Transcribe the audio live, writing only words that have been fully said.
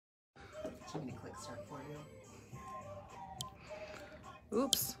Do you want me to click start for you?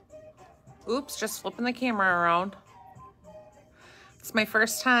 Oops. Oops, just flipping the camera around. It's my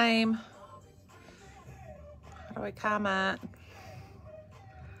first time. How do I comment?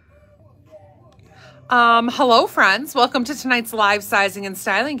 Hello friends, welcome to tonight's live sizing and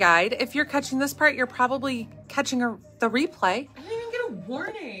styling guide. If you're catching this part, you're probably catching the replay. I didn't even get a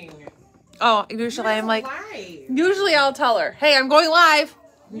warning. Oh, usually I'm like, live. usually I'll tell her, hey, I'm going live.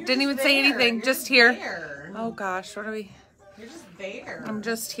 You're Didn't even say anything, You're just here. there. Oh gosh, what are we? You're just there. I'm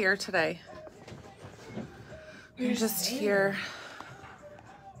just here today. I'm just here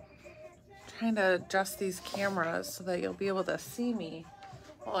trying to adjust these cameras so that you'll be able to see me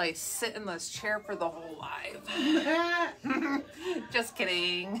while I sit in this chair for the whole live. Just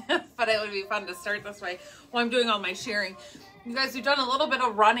kidding. But it would be fun to start this way while I'm doing all my sharing. You guys, we've done a little bit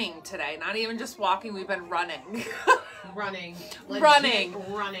of running today. Not even just walking, we've been running. Running. Running.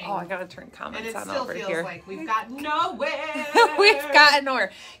 Running. Oh, I gotta turn comments on over here. And it still feels like we've got nowhere. We've gotten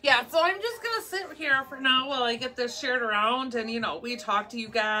nowhere. Yeah, so I'm just gonna sit here for now while I get this shared around and, you know, we talk to you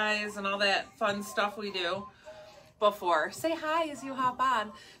guys and all that fun stuff we do before. Say hi as you hop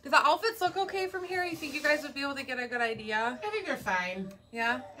on. Do the outfits look okay from here? You think you guys would be able to get a good idea? I think they're fine.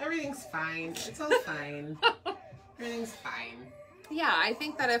 Yeah? Everything's fine. It's all fine. Everything's fine. Yeah, I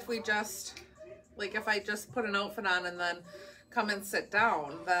think that if we just, like, if I just put an outfit on and then come and sit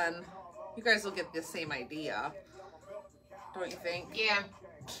down, then you guys will get the same idea. Don't you think? Yeah.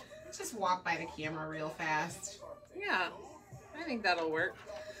 Just walk by the camera real fast. Yeah, I think that'll work.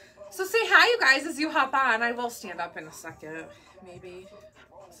 So say hi, you guys, as you hop on. I will stand up in a second, maybe.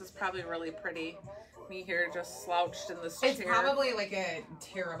 This is probably really pretty. Me here just slouched in this chair. It's probably like a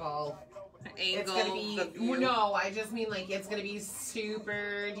terrible angle. It's gonna be, no, I just mean like it's gonna be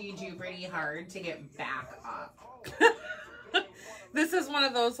super pretty hard to get back up. This is one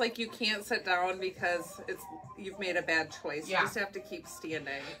of those, like, you can't sit down because you've made a bad choice. Yeah. You just have to keep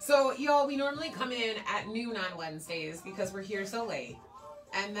standing. So, y'all, we normally come in at noon on Wednesdays because we're here so late.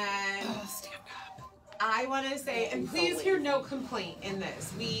 And then Stand up. I want to say, and please hear no complaint in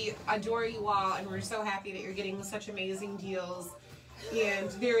this. We adore you all, and we're so happy that you're getting such amazing deals. And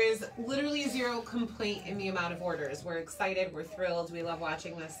there is literally zero complaint in the amount of orders. We're excited. We're thrilled. We love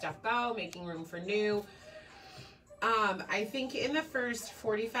watching this stuff go, making room for new. I think in the first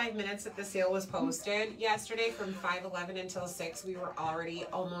 45 minutes that the sale was posted yesterday from 5:11 until 6, we were already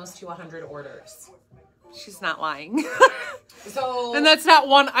almost to 100 orders. She's not lying. So, and that's not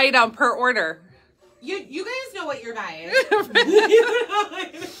one item per order. You guys know what you're buying.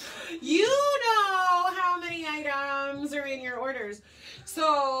 You know how many items are in your orders.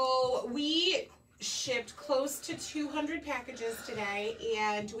 So we shipped close to 200 packages today,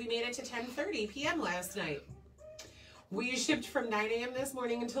 and we made it to 10:30 p.m. last night. We shipped from 9 a.m. this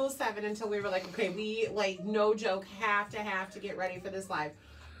morning until 7 until we were like, okay, we, like, no joke, have to get ready for this live.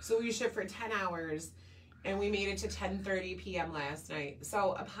 So we shipped for 10 hours. And we made it to 10:30 p.m. last night.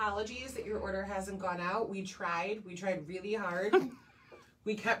 So apologies that your order hasn't gone out. We tried really hard.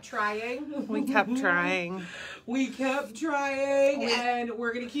 We kept trying. We kept trying. We kept trying, and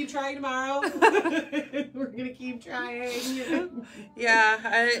we're going to keep trying tomorrow. We're going to keep trying.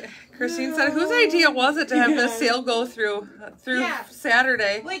 Yeah, Christine said, whose idea was it to have this sale go through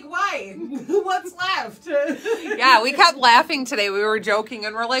Saturday? Like, why? What's left? Yeah, we kept laughing today. We were joking,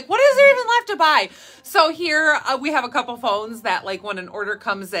 and we're like, what is there even left to buy? So here we have a couple phones that, like, when an order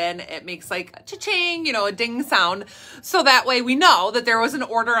comes in, it makes like a cha-ching, you know, a ding sound. So that way we know that there was an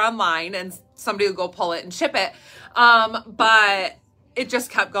order online and somebody will go pull it and ship it. But it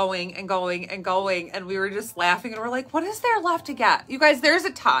just kept going and going and going. And we were just laughing and we're like, what is there left to get? You guys, there's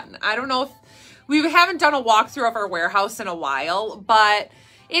a ton. I don't know if we haven't done a walkthrough of our warehouse in a while, but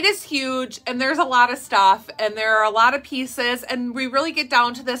it is huge and there's a lot of stuff and there are a lot of pieces, and we really get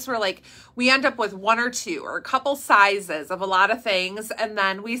down to this where, like, we end up with one or two or a couple sizes of a lot of things, and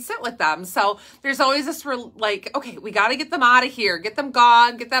then we sit with them. So there's always this, like, okay, we got to get them out of here, get them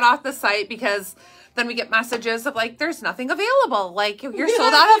gone, get that off the site, because then we get messages of, like, there's nothing available. Like, you're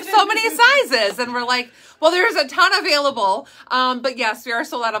sold out of so many sizes. And we're like, well, there's a ton available. But yes, we are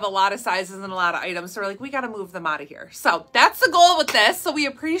sold out of a lot of sizes and a lot of items. So we're like, we got to move them out of here. So that's the goal with this. So we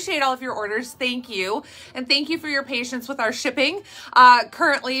appreciate all of your orders. Thank you. And thank you for your patience with our shipping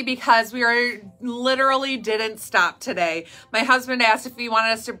currently, because we are literally didn't stop today. My husband asked if he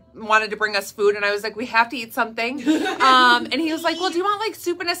wanted to bring us food. And I was like, we have to eat something. And he was like, well, do you want, like,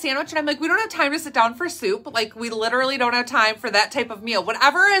 soup and a sandwich? And I'm like, we don't have time to sit down for soup. Like, we literally don't have time for that type of meal.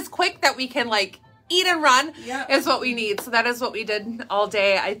 Whatever is quick that we can, like, eat and run is what we need. So that is what we did all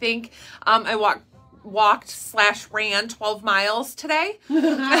day. I think I walked walked/ran 12 miles today.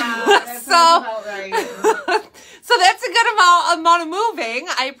 That sounds about right. So that's a good amount of moving.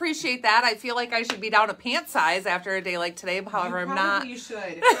 I appreciate that. I feel like I should be down a pant size after a day like today. However, I'm not. You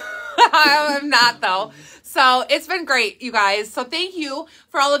should. I'm not though. So it's been great, you guys. So thank you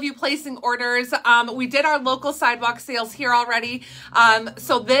for all of you placing orders. We did our local sidewalk sales here already.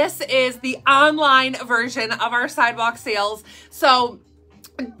 So this is the online version of our sidewalk sales. So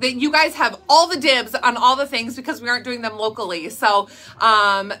that you guys have all the dibs on all the things because we aren't doing them locally. So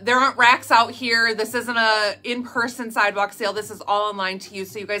there aren't racks out here. This isn't a in-person sidewalk sale. This is all online to you.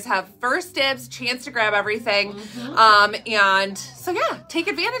 So you guys have first dibs, chance to grab everything. And so yeah, take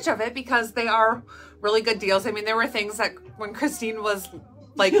advantage of it because they are really good deals. I mean, there were things that when Christine was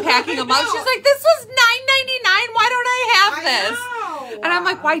like packing them up, she's like, this was $9.99. Why don't I have this? And I'm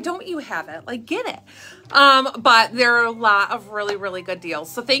like, why don't you have it? Like, get it. But there are a lot of really, really good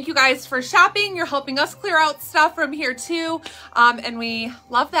deals. So thank you guys for shopping. You're helping us clear out stuff from here too. And we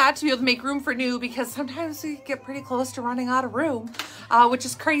love that to be able to make room for new because sometimes we get pretty close to running out of room, which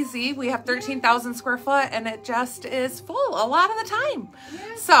is crazy. We have 13,000 square foot and it just is full a lot of the time.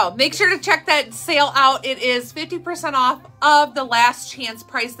 So make sure to check that sale out. It is 50% off of the last chance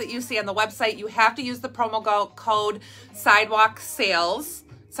price that you see on the website. You have to use the promo code sidewalk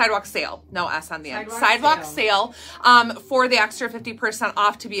sale, no S on the end. Sidewalk sale for the extra 50%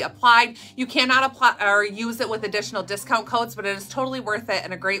 off to be applied. You cannot apply or use it with additional discount codes, but it is totally worth it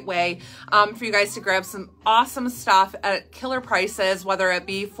and a great way for you guys to grab some awesome stuff at killer prices, whether it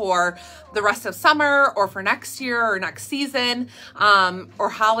be for the rest of summer or for next year or next season or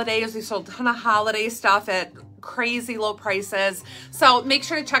holidays. We sold a ton of holiday stuff at crazy low prices. So make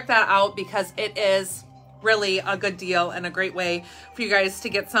sure to check that out because it is really a good deal and a great way for you guys to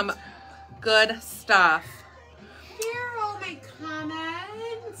get some good stuff. Here are all my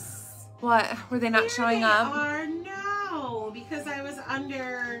comments. What? Were they not showing up? No, because I was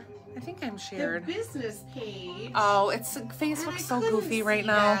under I think I'm shared. the business page. Oh, it's Facebook's so goofy right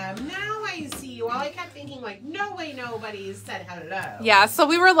now. Now I see you. Well, I kept thinking like, no way nobody said hello. Yeah, so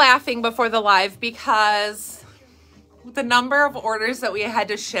we were laughing before the live because the number of orders that we had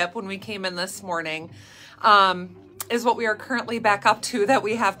to ship when we came in this morning is what we are currently back up to that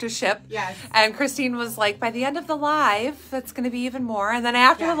we have to ship. Yes. And Christine was like, by the end of the live, it's going to be even more. And then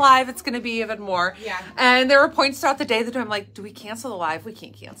after the live, it's going to be even more. Yeah. And there were points throughout the day that I'm like, do we cancel the live? We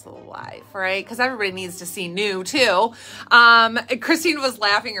can't cancel the live, right? Because everybody needs to see new too. Christine was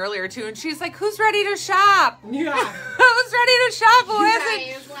laughing earlier too. And she's like, who's ready to shop? Yeah. Who's ready to shop? Who hasn't?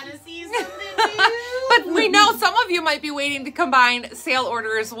 You guys want to see something new? But we know some of you might be waiting to combine sale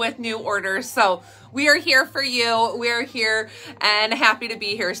orders with new orders. So we are here for you. We're here and happy to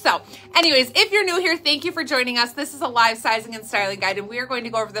be here. So anyways, if you're new here, thank you for joining us. This is a live sizing and styling guide, and we are going to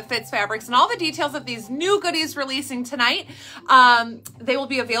go over the fits, fabrics, and all the details of these new goodies releasing tonight. They will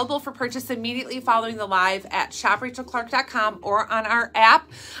be available for purchase immediately following the live at shoprachelclark.com or on our app,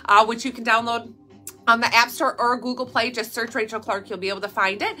 which you can download on the App Store or Google Play. Just search Rachel Clark. You'll be able to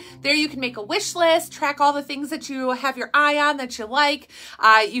find it. There you can make a wish list, track all the things that you have your eye on that you like.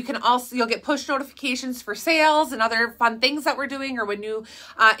 You can also, you'll get push notifications for sales and other fun things that we're doing or when new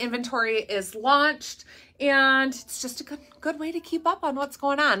inventory is launched. And it's just a good way to keep up on what's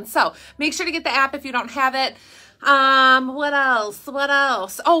going on. So make sure to get the app if you don't have it. What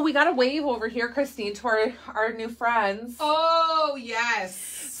else? Oh, we got a wave over here, Christine, to our new friends. Oh,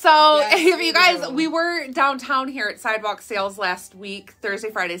 yes. So yes, if you guys, we were downtown here at Sidewalk Sales last week,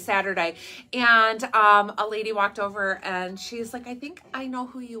 Thursday, Friday, Saturday, and a lady walked over and she's like, I think I know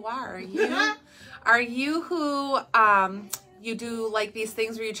who you are. Are you who you do like these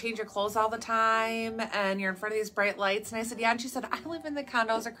things where you change your clothes all the time and you're in front of these bright lights? And I said, yeah. And she said, I live in the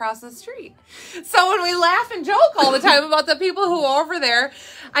condos across the street. So when we laugh and joke all the time about the people who are over there,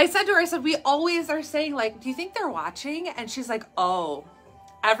 I said to her, I said, we always are saying like, do you think they're watching? And she's like, oh,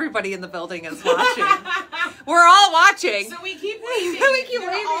 everybody in the building is watching. We're all watching. So we keep waving.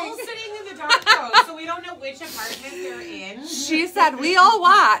 They're all sitting in the dark though, so we don't know which apartment they're in. She said, we all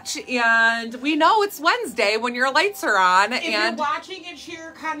watch, and we know it's Wednesday when your lights are on. If you're watching at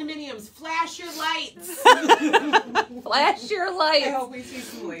your condominiums, flash your lights. Flash your lights. I hope we see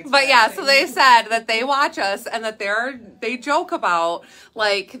some lights. But yeah, so they said that they watch us and that they joke about,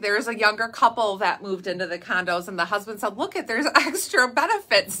 like, there's a younger couple that moved into the condos and the husband said, look, there's extra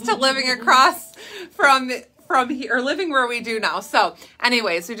benefits to living across from here, or living where we do now. So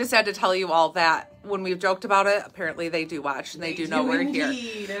anyways, we just had to tell you all that when we've joked about it. Apparently they do watch and they do know we're here.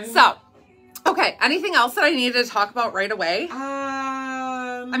 So, okay, anything else that I needed to talk about right away?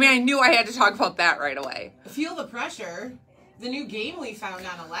 I mean, I knew I had to talk about that right away. Feel the Pressure, the new game we found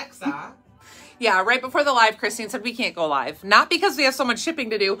on Alexa. Yeah, right before the live, Christine said we can't go live. Not because we have so much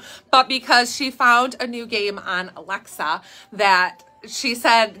shipping to do, but because she found a new game on Alexa that she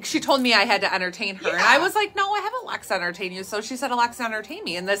said, she told me I had to entertain her. Yeah. And I was like, no, I have Alexa entertain you. So she said, Alexa, entertain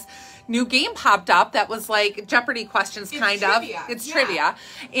me. And this new game popped up that was like Jeopardy questions, kind of. It's trivia.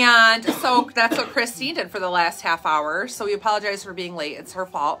 And so that's what Christine did for the last half hour. So we apologize for being late. It's her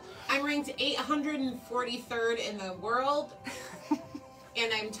fault. I'm ranked 843rd in the world. And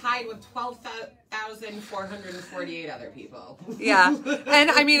I'm tied with 12,448 other people. Yeah.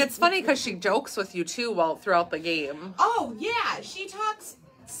 And I mean, it's funny because she jokes with you too throughout the game. Oh, yeah. She talks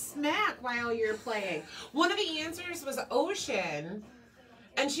smack while you're playing. One of the answers was ocean.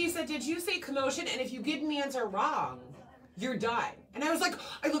 And she said, did you say commotion? And if you get an answer wrong, you're done. And I was like,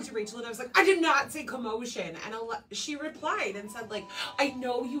 I looked at Rachel and I was like, I did not say commotion. And she replied and said, like, I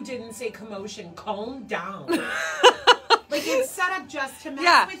know you didn't say commotion. Calm down. Like, it's set up just to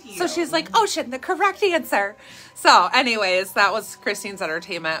mess with you. So she's like, ocean, the correct answer. So anyways, that was Christine's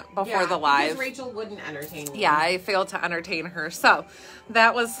entertainment before the live. Because Rachel wouldn't entertain me. Yeah, I failed to entertain her. So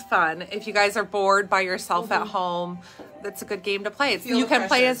that was fun. If you guys are bored by yourself at home, that's a good game to play. You can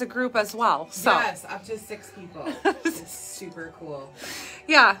play as a group as well. So. Yes, up to 6 people. It's super cool.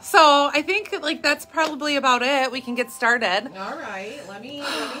 Yeah, so I think like that's probably about it. We can get started. All right, let me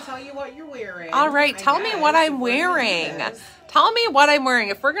tell you what you're wearing. All right, tell me what I'm wearing. Tell me what I'm wearing.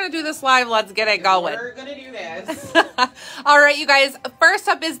 If we're going to do this live, let's get it going. We're going to do this. All right, you guys. First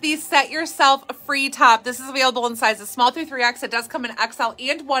up is the Set Yourself Free Top. This is available in sizes small through 3X. It does come in XL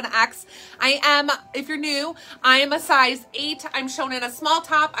and 1X. If you're new, I am a size 8. I'm shown in a small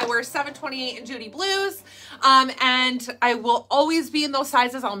top. I wear 728 in Judy Blues. And I will always be in those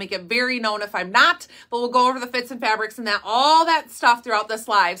sizes. I'll make it very known if I'm not, but we'll go over the fits and fabrics and all that stuff throughout this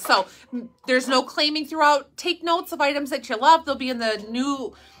live. So there's no claiming throughout. Take notes of items that you love. They'll be in the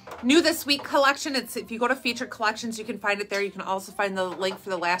new this week collection. If you go to featured collections, you can find it there. You can also find the link for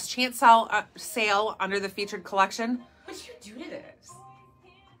the last chance sale under the featured collection. What did you do to this?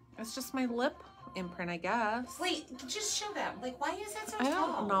 It's just my lip imprint, I guess. Wait, just show them. Like, why is that so tall? I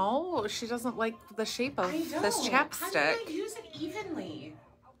don't know. She doesn't like the shape of this chapstick. How do I use it evenly?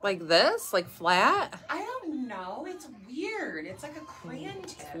 Like this? Like flat? I don't know. It's weird. It's like a crayon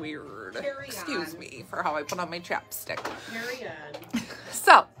tip. It's weird. Excuse me for how I put on my chapstick. Carry on.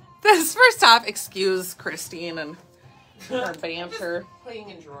 So, this first off, excuse Christine and her banter. Just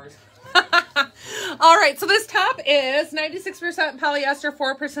playing in drawers. All right, so this top is 96% polyester,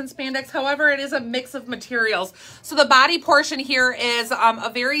 4% spandex. However, it is a mix of materials. So the body portion here is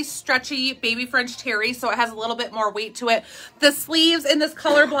a very stretchy baby French terry, so it has a little bit more weight to it. The sleeves in this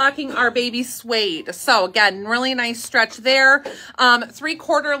color blocking are baby suede. So again, really nice stretch there.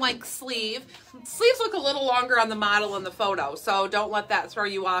 3/4 length sleeve. Sleeves look a little longer on the model in the photo, so don't let that throw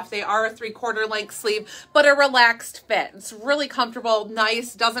you off. They are a 3/4 length sleeve, but a relaxed fit. It's really comfortable,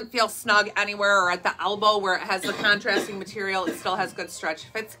 nice, doesn't feel snug anywhere or at the elbow where it has the contrasting material. It still has good stretch.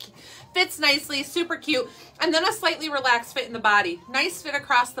 Fits nicely, super cute. And then a slightly relaxed fit in the body. Nice fit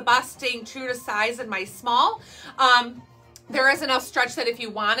across the bust, staying true to size in my small. There is enough stretch that if you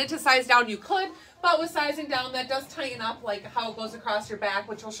wanted to size down, you could. But with sizing down, that does tighten up like how it goes across your back,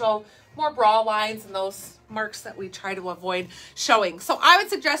 which will show more bra lines and those marks that we try to avoid showing. So I would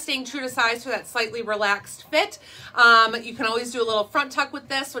suggest staying true to size for that slightly relaxed fit. You can always do a little front tuck with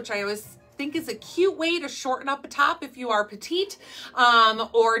this, which I always think is a cute way to shorten up a top if you are petite,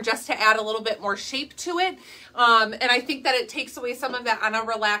 or just to add a little bit more shape to it. And I think that it takes away some of that on a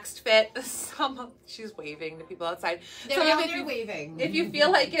relaxed fit. She's waving to people outside. They're waving. If you feel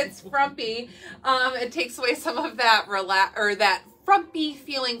like it's frumpy, it takes away some of that that frumpy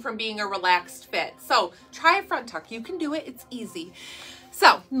feeling from being a relaxed fit. So try a front tuck. You can do it. It's easy.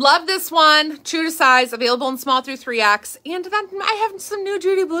 So, love this one. True to size, available in small through 3X. And then I have some new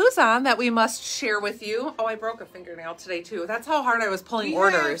Judy Blues on that we must share with you. Oh, I broke a fingernail today, too. That's how hard I was pulling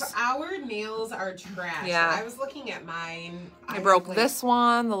orders. Our nails are trash. Yeah. I was looking at mine. I broke this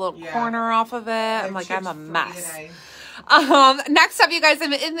one, the little corner off of it. I'm like, I'm a mess. Next up, you guys,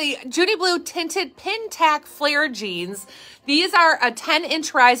 I'm in the Judy Blue Tinted Pin Tack Flare Jeans. These are a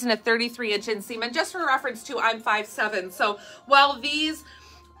 10-inch rise and a 33-inch inseam. And just for reference, too, I'm 5'7". So while these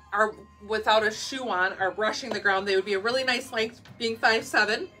are without a shoe on, are brushing the ground, they would be a really nice length being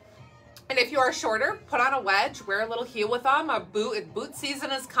 5'7". And if you are shorter, put on a wedge, wear a little heel with them. A boot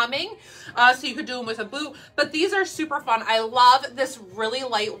season is coming, so you could do them with a boot. But these are super fun. I love this really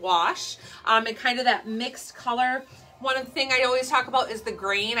light wash and kind of that mixed color. One thing I always talk about is the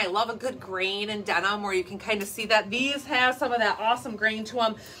grain. I love a good grain in denim where you can kind of see that. These have some of that awesome grain to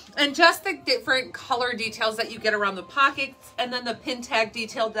them. And just the different color details that you get around the pockets and then the pin tag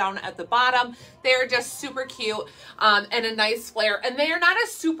detail down at the bottom. They're just super cute and a nice flare. And they are not a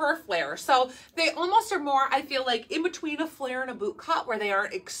super flare. So they almost are more, I feel like, in between a flare and a boot cut where they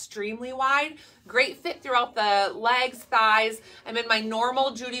aren't extremely wide. Great fit throughout the legs, thighs. I'm in my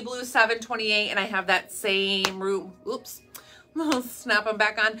normal Judy Blue 728 and I have that same room. Oops. I'll snap them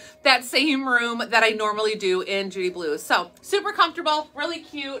back on. That same room that I normally do in Judy Blue. So super comfortable, really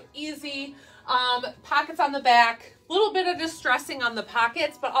cute, easy. Pockets on the back, a little bit of distressing on the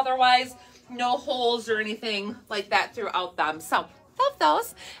pockets, but otherwise no holes or anything like that throughout them. So love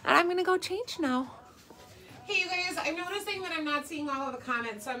those. And I'm gonna go change now. Hey you guys, I'm noticing that I'm not seeing all of the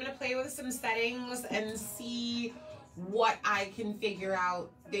comments, so I'm going to play with some settings and see what I can figure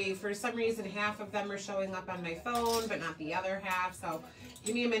out. For some reason, half of them are showing up on my phone, but not the other half, so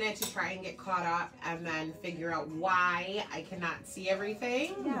give me a minute to try and get caught up and then figure out why I cannot see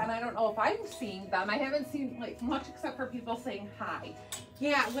everything. Yeah, and I don't know if I'm seeing them. I haven't seen like much except for people saying hi.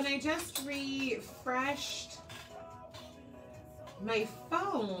 Yeah, when I just refreshed my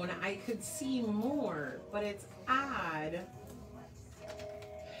phone, I could see more, but it's odd.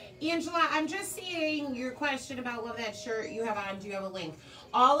 Angela, I'm just seeing your question about love that shirt you have on. Do you have a link?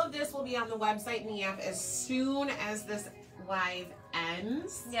 All of this will be on the website and the app as soon as this live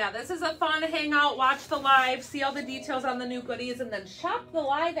ends. Yeah, this is a fun hangout. Watch the live, see all the details on the new goodies, and then shop the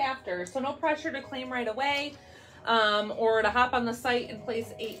live after. So no pressure to claim right away or to hop on the site and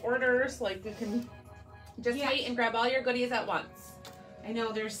place 8 orders. Like you can just wait and grab all your goodies at once. I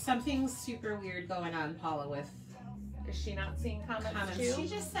know there's something super weird going on, Paula, with... Is she not seeing comments too? She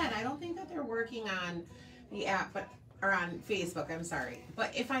just said, I don't think that they're working on the app, or on Facebook, I'm sorry.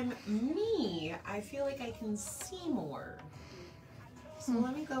 But if I'm me, I feel like I can see more. So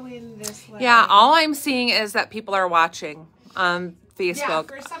let me go in this way. Yeah, all I'm seeing is that people are watching on Facebook. Yeah,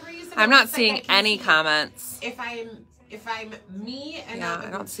 for some reason, I'm not seeing any comments. If I'm me and I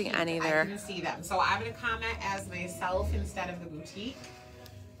don't see any there. I can see them. So I'm going to comment as myself instead of the boutique.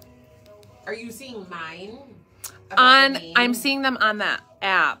 Are you seeing mine? I'm seeing them on that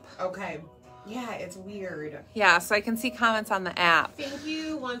app. Okay. Yeah, it's weird. Yeah, so I can see comments on the app. Thank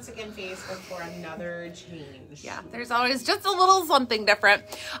you once again, Facebook, for another change. Yeah, there's always just a little something different.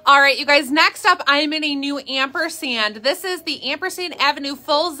 All right, you guys, next up, I'm in a new ampersand. This is the Ampersand Avenue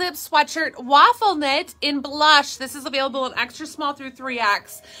full zip sweatshirt waffle knit in blush. This is available in extra small through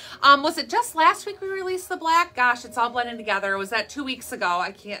 3X. Was it just last week we released the black? Gosh, it's all blended together. Was that 2 weeks ago?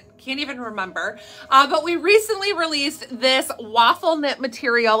 I can't even remember. But we recently released this waffle knit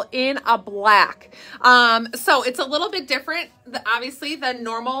material in a black. So it's a little bit different, obviously, than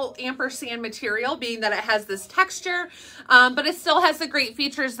normal ampersand material, being that it has this texture, but it still has the great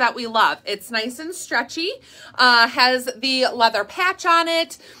features that we love. It's nice and stretchy, has the leather patch on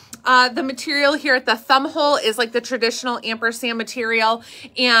it. The material here at the thumb hole is like the traditional ampersand material,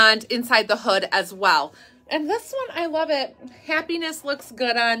 and inside the hood as well. And this one, I love it. Happiness looks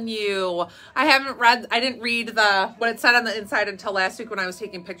good on you. I didn't read what it said on the inside until last week when I was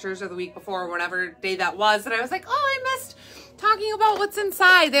taking pictures, or the week before, or whatever day that was. And I was like, oh, I missed talking about what's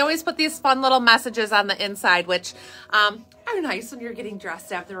inside. They always put these fun little messages on the inside, which are nice when you're getting dressed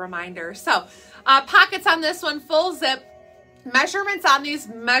to have the reminder. So pockets on this one, full zip. Measurements on these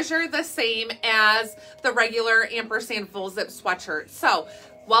measure the same as the regular ampersand full zip sweatshirt. So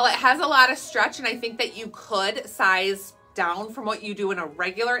while it has a lot of stretch, and I think that you could size down from what you do in a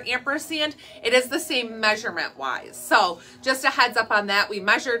regular ampersand, it is the same measurement wise. So just a heads up on that. We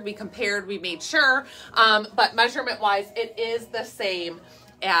measured, we compared, we made sure, but measurement wise, it is the same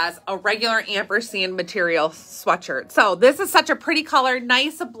as a regular ampersand material sweatshirt. So this is such a pretty color,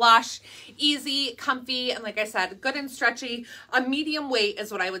 nice blush, easy, comfy, and like I said, good and stretchy. A medium weight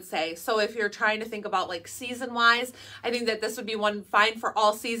is what I would say. So if you're trying to think about like season wise, I think that this would be one fine for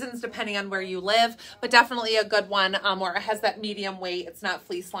all seasons depending on where you live, but definitely a good one where it has that medium weight. It's not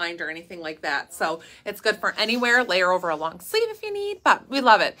fleece lined or anything like that. So it's good for anywhere. Layer over a long sleeve if you need, but we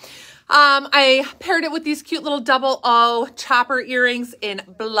love it. I paired it with these cute little double O chopper earrings in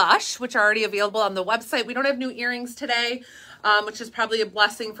blush, which are already available on the website. We don't have new earrings today, which is probably a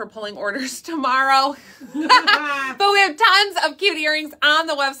blessing for pulling orders tomorrow. But we have tons of cute earrings on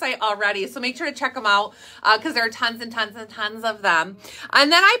the website already, so make sure to check them out because there are tons and tons and tons of them.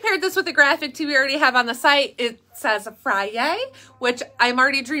 And then I paired this with the graphic tee we already have on the site. It says Friday, which I'm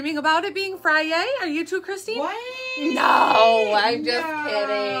already dreaming about it being Friday. Are you too, Christine? What? No, I'm just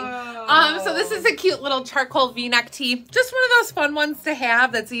kidding. So this is a cute little charcoal V-neck tee. Just one of those fun ones to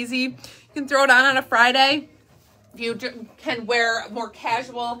have that's easy. You can throw it on a Friday. If you can wear more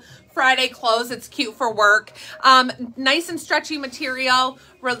casual Friday clothes, it's cute for work. Nice and stretchy material,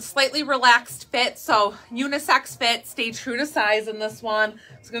 slightly relaxed fit, so unisex fit. Stay true to size in this one.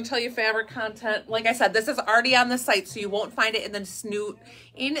 It's going to tell you fabric content. Like I said, this is already on the site, so you won't find it in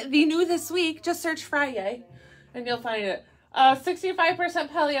the new this week. Just search Friday, and you'll find it. 65%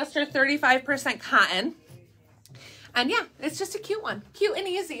 polyester, 35% cotton. And yeah, it's just a cute one. Cute and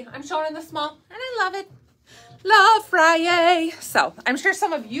easy. I'm showing in the small, and I love it. Love Friday. So I'm sure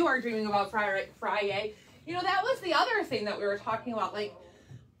some of you are dreaming about Friday. You know, that was the other thing that we were talking about. Like,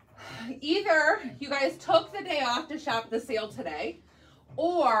 either you guys took the day off to shop the sale today,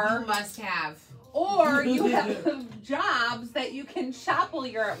 or you must have, or you have jobs that you can shop while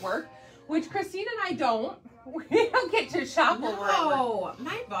you're at work, which Christine and I don't. We don't get to shop while we're at work. No,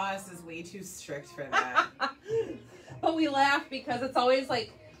 my boss is way too strict for that. But we laugh because it's always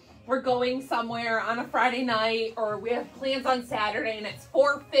like, we're going somewhere on a Friday night, or we have plans on Saturday, and it's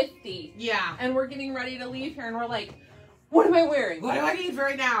 4:50. Yeah. And we're getting ready to leave here, and we're like, what am I wearing? What do I need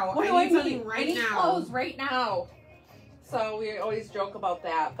right now? What do I need something right I need now. clothes right now. So we always joke about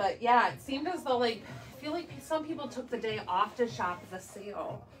that. But yeah, it seemed as though, like, I feel like some people took the day off to shop the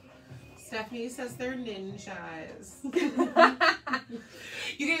sale. Stephanie says they're ninjas.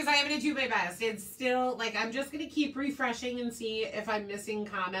 You guys, I'm going to do my best. It's still, like, I'm just going to keep refreshing and see if I'm missing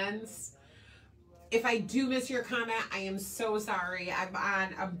comments. If I do miss your comment, I am so sorry. I'm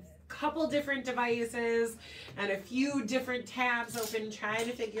on a couple different devices and a few different tabs open trying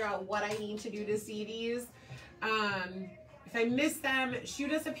to figure out what I need to do to see these. If I miss them,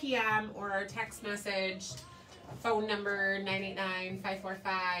 shoot us a PM or a text message. Phone number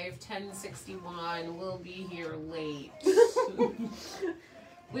 989-545-1061. We'll be here late.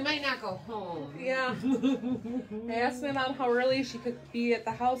 We might not go home. Yeah. I asked my mom how early she could be at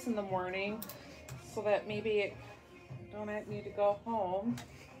the house in the morning so that maybe I don't need to go home.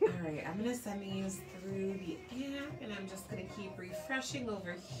 All right, I'm going to send these through the app, and I'm just going to keep refreshing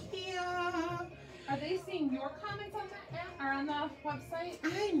over here. Are they seeing your comments on the app or on the website?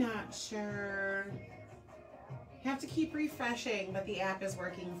 I'm not sure. Have to keep refreshing, but the app is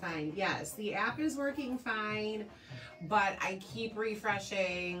working fine. Yes, the app is working fine, but I keep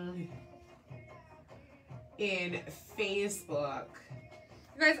refreshing in Facebook.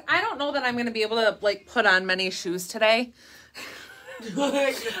 You guys, I don't know that I'm going to be able to, like, put on many shoes today.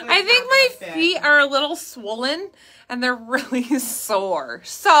 I think my feet are a little swollen and they're really sore.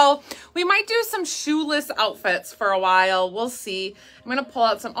 So we might do some shoeless outfits for a while. We'll see. I'm going to pull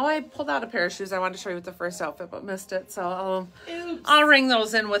out some. Oh, I pulled out a pair of shoes I wanted to show you with the first outfit, but missed it. So I'll ring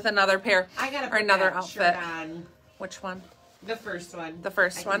those in with another pair. I got to or put another that outfit. shirt on. Which one? The first one. The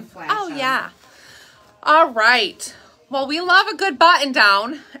first one. Oh, yeah. All right. Well, we love a good button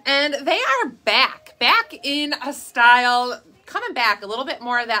down, and they are back in a style, coming back a little bit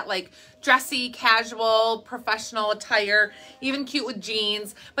more of that, like, dressy, casual, professional attire, even cute with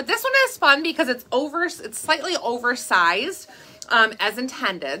jeans. But this one is fun because it's slightly oversized, as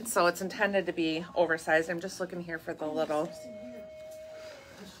intended. So it's intended to be oversized. I'm just looking here for the little.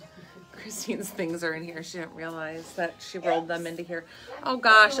 Christine's things are in here. She didn't realize that she rolled them into here. Oh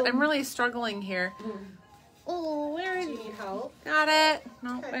gosh, I'm really struggling here. Oh, where is? Do you need help? Got it.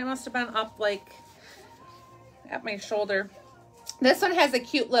 No, okay. I must have been up like at my shoulder. This one has a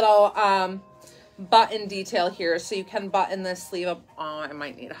cute little button detail here, so you can button this sleeve up. Oh, I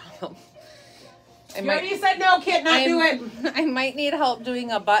might need help. You already said no, kid, not do it. I might need help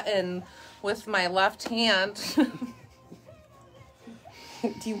doing a button with my left hand.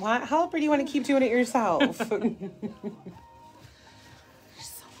 Do you want help or do you want to keep doing it yourself?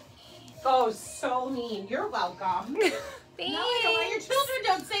 Oh, so mean. You're welcome. Thanks. No, I don't want your children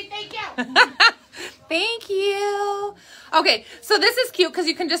don't say thank you. Thank you. Okay, so this is cute because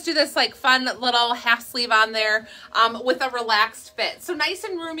you can just do this like fun little half sleeve on there with a relaxed fit. So nice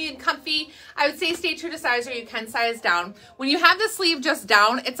and roomy and comfy. I would say stay true to size, or you can size down. When you have the sleeve just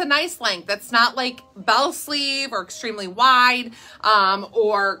down, it's a nice length. It's not like bell sleeve or extremely wide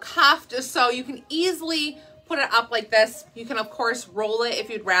or cuffed. So you can easily put it up like this. You can, of course, roll it if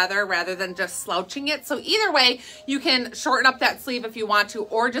you'd rather than just slouching it. So either way, you can shorten up that sleeve if you want to,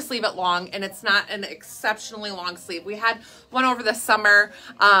 or just leave it long, and it's not an exceptionally long sleeve. We had one over the summer,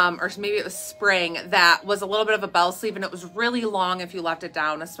 or maybe it was spring, that was a little bit of a bell sleeve, and it was really long if you left it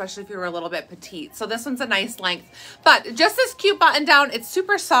down, especially if you were a little bit petite. So this one's a nice length, but just this cute button down. It's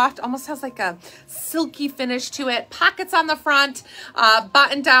super soft, almost has like a silky finish to it. Pockets on the front,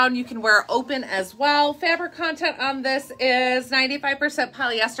 button down. You can wear open as well. Fabric content on this is 95%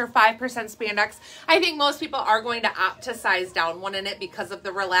 polyester, 5% spandex. I think most people are going to opt to size down one in it because of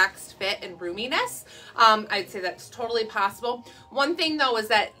the relaxed fit and roominess. I'd say that's totally possible. One thing though is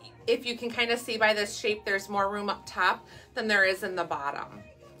that if you can kind of see by this shape, there's more room up top than there is in the bottom.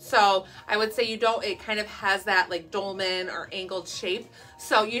 So I would say it kind of has that like dolman or angled shape.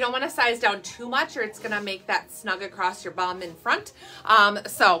 So you don't want to size down too much or it's going to make that snug across your bum in front.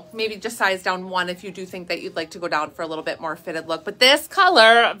 So maybe just size down one if you do think that you'd like to go down for a little bit more fitted look. But this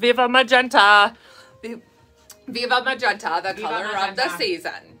color, Viva Magenta, the color of the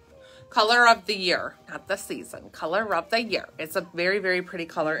season. Color of the year, not the season. Color of the year. It's a very, very pretty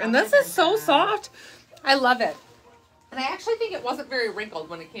color. And this is so soft. I love it. And I actually think it wasn't very wrinkled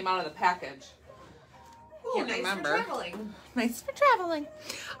when it came out of the package. Ooh, nice for traveling. Nice for traveling.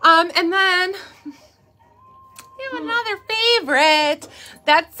 And then we have another favorite.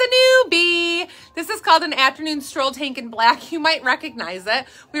 That's a newbie. This is called an Afternoon Stroll Tank in black. You might recognize it.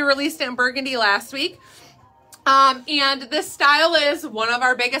 We released it in burgundy last week. And this style is one of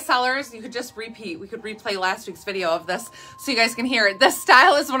our biggest sellers. You could just repeat. We could replay last week's video of this so you guys can hear it. This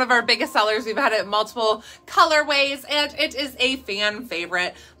style is one of our biggest sellers. We've had it in multiple colorways and it is a fan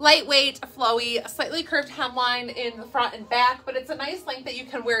favorite. Lightweight, flowy, slightly curved hemline in the front and back, but it's a nice length that you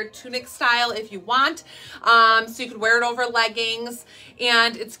can wear tunic style if you want. So you could wear it over leggings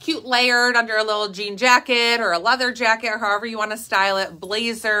and it's cute layered under a little jean jacket or a leather jacket or however you want to style it.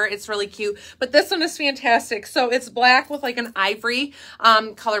 Blazer, it's really cute. But this one is fantastic. So it's black with like an ivory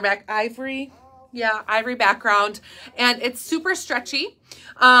color back, ivory background, and it's super stretchy,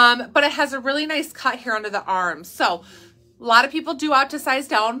 but it has a really nice cut here under the arms. So a lot of people do opt to size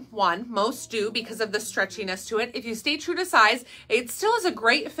down one. Most do because of the stretchiness to it. If you stay true to size, it still is a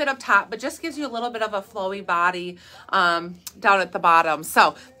great fit up top, but just gives you a little bit of a flowy body down at the bottom.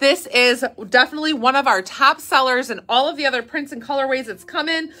 So this is definitely one of our top sellers and all of the other prints and colorways it's come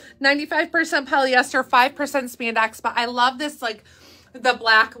in. 95% polyester, 5% spandex, but I love this, like the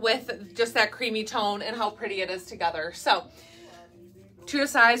black with just that creamy tone and how pretty it is together. So true to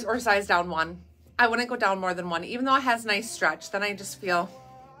size or size down one. I wouldn't go down more than one, even though it has nice stretch. Then I just feel...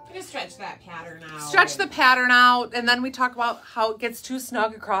 You just stretch that pattern out. Stretch the pattern out, and then we talk about how it gets too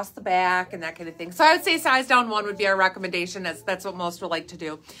snug across the back and that kind of thing. So I would say size down one would be our recommendation, as that's what most would like to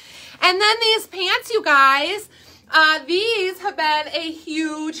do. And then these pants, you guys, these have been a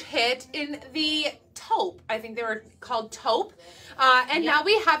huge hit in the taupe. I think they were called taupe. And now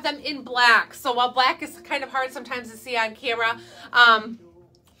we have them in black. So while black is kind of hard sometimes to see on camera,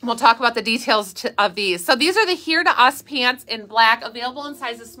 we'll talk about the details of these. So these are the Here to Us pants in black, available in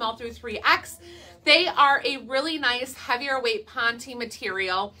sizes small through 3X. They are a really nice, heavier weight ponte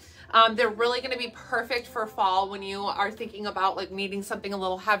material. They're really going to be perfect for fall when you are thinking about like needing something a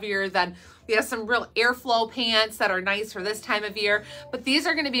little heavier. Then we have some real airflow pants that are nice for this time of year. But these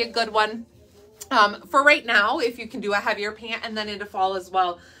are going to be a good one for right now if you can do a heavier pant, and then into fall as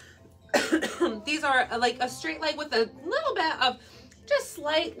well. These are like a straight leg with a little bit of just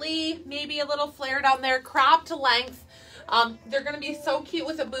slightly, maybe a little flare down there, crop to length. They're going to be so cute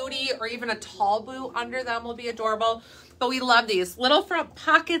with a booty or even a tall boot under them will be adorable. But we love these. Little front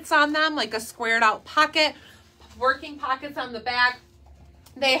pockets on them, like a squared out pocket, working pockets on the back.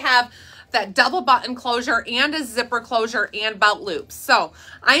 They have that double button closure and a zipper closure and belt loops. So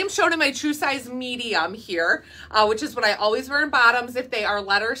I am showing my true size medium here, which is what I always wear in bottoms if they are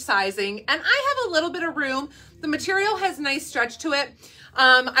letter sizing. And I have a little bit of room. The material has nice stretch to it.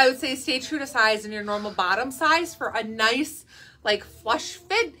 I would say stay true to size in your normal bottom size for a nice like flush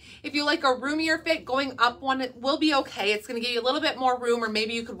fit. If you like a roomier fit, going up one, it will be okay. It's going to give you a little bit more room, or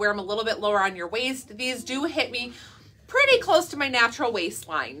maybe you could wear them a little bit lower on your waist. These do hit me pretty close to my natural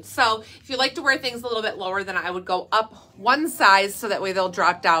waistline. So if you like to wear things a little bit lower, then I would go up one size so that way they'll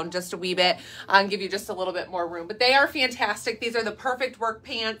drop down just a wee bit and give you just a little bit more room. But they are fantastic. These are the perfect work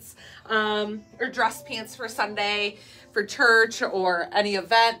pants or dress pants for Sunday, for church, or any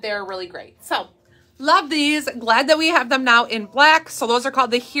event. They're really great. So love these. Glad that we have them now in black. So those are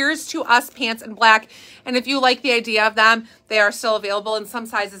called the Here's to Us pants in black. And if you like the idea of them, they are still available in some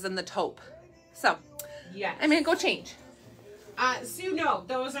sizes in the taupe. So yeah, I'm going to go change. Sue, no,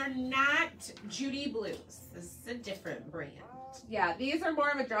 those are not Judy Blues. This is a different brand. Yeah, these are more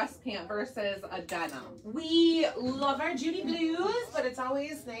of a dress pant versus a denim. We love our Judy Blues, but it's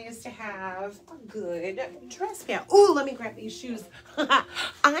always nice to have a good dress pant. Oh, let me grab these shoes.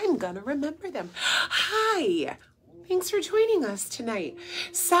 I'm gonna remember them. Hi. Thanks for joining us tonight.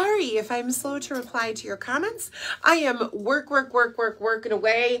 Sorry if I'm slow to reply to your comments. I am working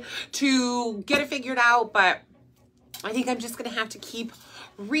away to get it figured out, but I think I'm just going to have to keep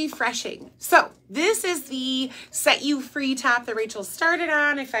refreshing. So this is the Set You Free top that Rachel started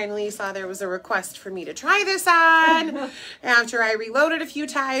on. I finally saw there was a request for me to try this on after I reloaded a few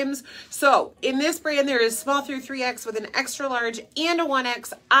times. So in this brand, there is small through 3X with an extra large and a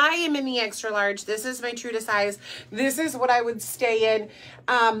 1X. I am in the extra large. This is my true to size. This is what I would stay in.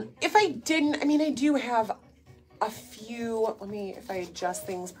 If I didn't, I mean, I do have a few, let me, if I adjust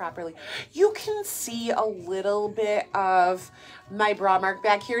things properly, you can see a little bit of my bra mark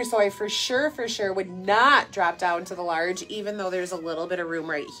back here. So I for sure would not drop down to the large, even though there's a little bit of room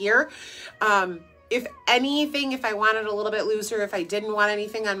right here. If anything, if I wanted a little bit looser, if I didn't want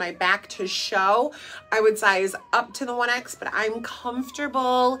anything on my back to show, I would size up to the 1X, but I'm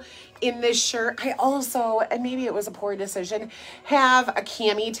comfortable in this shirt. I also, and maybe it was a poor decision, have a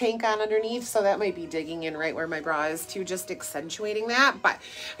cami tank on underneath, so that might be digging in right where my bra is too, just accentuating that. But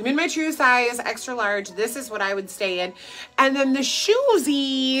I'm in my true size, extra large. This is what I would stay in. And then the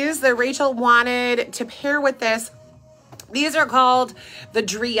shoesies that Rachel wanted to pair with this, these are called the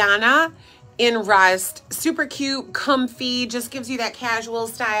Driana in rust. Super cute, comfy, just gives you that casual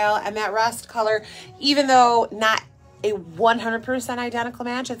style and that rust color, even though not a 100% identical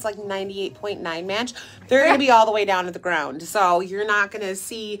match. It's like 98.9 match. They're going to be all the way down to the ground. So you're not going to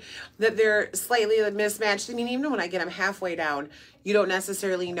see that they're slightly mismatched. I mean, even when I get them halfway down, you don't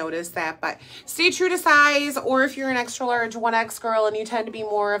necessarily notice that, but stay true to size. Or if you're an extra large 1X girl and you tend to be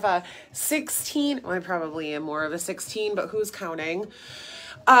more of a 16, well, I probably am more of a 16, but who's counting?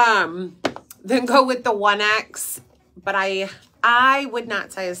 Then go with the 1X, but I would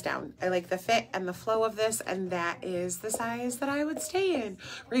not size down. I like the fit and the flow of this, and that is the size that I would stay in.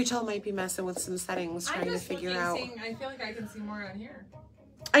 Rachel might be messing with some settings, trying to figure out. I feel like I can see more on here.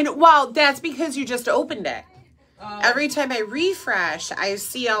 I know. Well, that's because you just opened it. Every time I refresh, I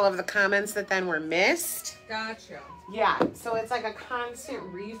see all of the comments that then were missed. Gotcha. Yeah, so it's like a constant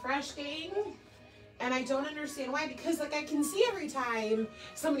refresh game. And I don't understand why, because like I can see every time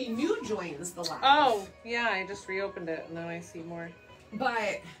somebody new joins the live. Oh, yeah, I just reopened it and then I see more.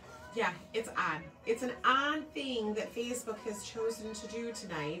 But yeah, it's odd. It's an odd thing that Facebook has chosen to do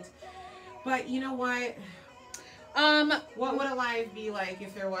tonight. But you know what? What would a live be like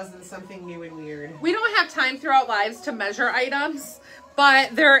if there wasn't something new and weird? We don't have time throughout lives to measure items,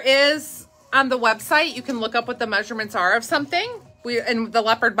 but there is on the website, you can look up what the measurements are of something. In the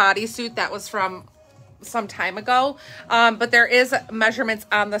leopard bodysuit, that was from some time ago, but there is measurements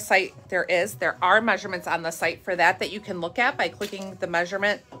on the site. There are measurements on the site for that you can look at by clicking the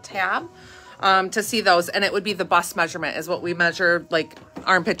measurement tab to see those, and it would be the bust measurement is what we measure, like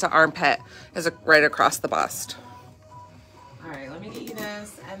armpit to armpit is right across the bust. All right, let me get you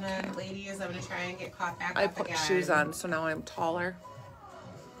this, and then ladies, I'm gonna try and get caught back I up put again. shoes on, so now I'm taller.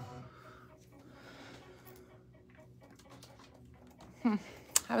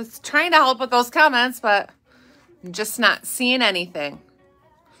 I was trying to help with those comments, but I'm just not seeing anything.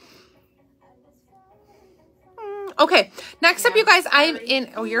 Okay, next up, you guys, I am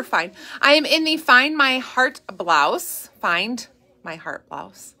in, oh, you're fine. I am in the Find My Heart blouse. Find My Heart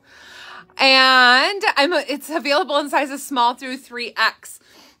blouse. And it's available in sizes small through 3X.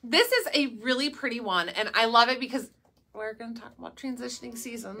 This is a really pretty one, and I love it because we're going to talk about transitioning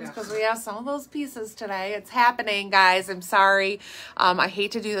seasons because we have some of those pieces today. It's happening, guys. I'm sorry. I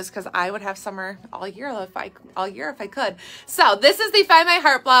hate to do this because I would have summer all year if I could. So this is the Find My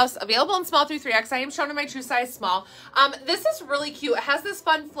Heart blouse, available in small through 3X. I am shown in my true size small. This is really cute. It has this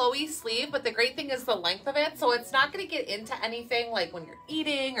fun flowy sleeve, but the great thing is the length of it. So it's not going to get into anything like when you're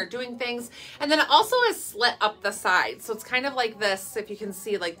eating or doing things. And then it also is slit up the side. So it's kind of like this, if you can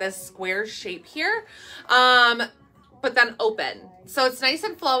see, like this square shape here. But then open. So it's nice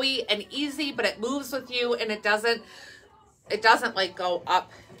and flowy and easy, but it moves with you, and it doesn't like go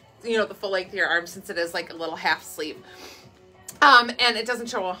up, you know, the full length of your arm, since it is like a little half sleeve. And it doesn't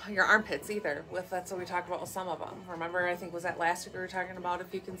show your armpits either. That's what we talked about with some of them. Remember, I think was that last week we were talking about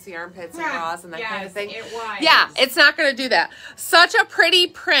if you can see armpits and bras and that kind of thing. It was. Yeah, it's not going to do that. Such a pretty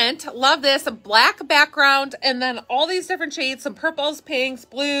print. Love this. A black background and then all these different shades, some purples, pinks,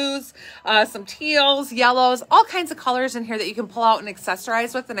 blues, some teals, yellows, all kinds of colors in here that you can pull out and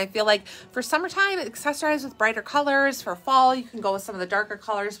accessorize with. And I feel like for summertime, accessorize with brighter colors. For fall, you can go with some of the darker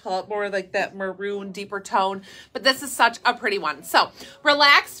colors, pull out more like that maroon, deeper tone. But this is such a pretty one. So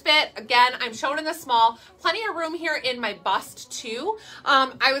relaxed fit, again, I'm shown in the small, plenty of room here in my bust too.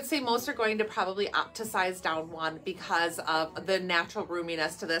 I would say most are going to probably opt to size down one because of the natural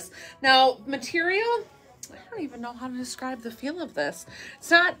roominess to this. Now material, I don't even know how to describe the feel of this.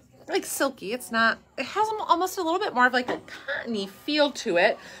 It's not like silky. It's not, it has almost a little bit more of like a cottony feel to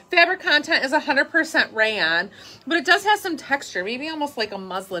it. Fabric content is 100% rayon, but it does have some texture, maybe almost like a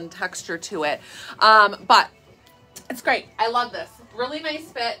muslin texture to it. But it's great. I love this. Really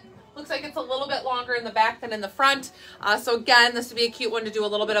nice fit. Looks like it's a little bit longer in the back than in the front. So again, this would be a cute one to do a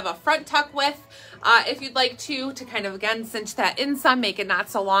little bit of a front tuck with. If you'd like to kind of, again, cinch that in some, make it not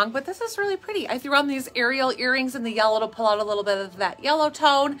so long. But this is really pretty. I threw on these Ariel earrings in the yellow to pull out a little bit of that yellow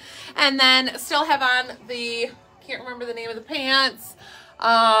tone. And then still have on the, can't remember the name of the pants.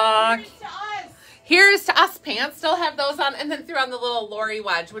 Here's to Us pants, still have those on, and then threw on the little Lori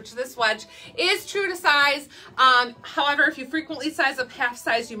wedge, which this wedge is true to size. However, if you frequently size up half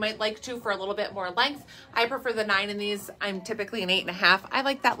size, you might like to for a little bit more length. I prefer the 9 in these. I'm typically an 8.5. I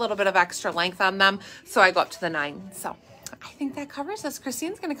like that little bit of extra length on them, so I go up to the 9. So I think that covers us.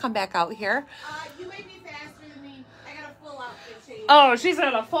 Christine's gonna come back out here. You might be faster than me. I got a full outfit change. Oh, she's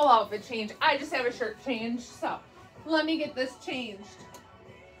got a full outfit change. I just have a shirt change, so let me get this changed.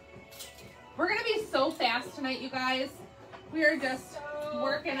 We're going to be so fast tonight, you guys. We are just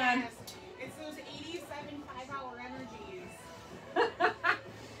working on... It's those 87 5-hour energies.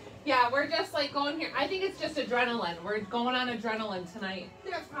 Yeah, we're just like going here. I think it's just adrenaline. We're going on adrenaline tonight.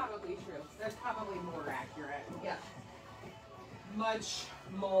 That's probably true. That's probably more accurate. Yeah. Much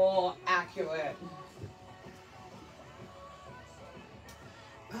more accurate.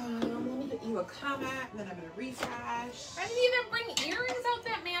 Let me get you a comment, and then I'm going to refresh. I didn't even bring earrings out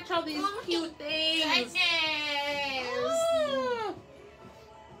that match all these cute things.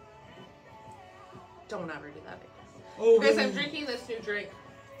 Don't ever do that again. Oh, guys, I'm drinking this new drink.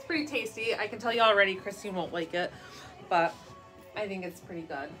 It's pretty tasty. I can tell you already Christine won't like it, but I think it's pretty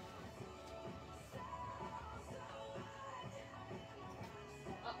good.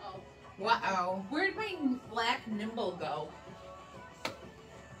 Uh-oh. Uh-oh. Where'd my black nimble go?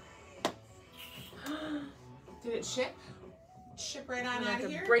 Did it ship? Ship right on out of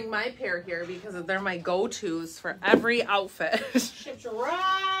here? Bring my pair here because they're my go-tos for every outfit. Shipped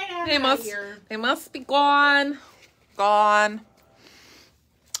right on out of here. They must be gone. Gone.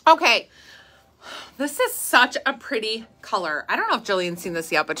 Okay. This is such a pretty color. I don't know if Jillian's seen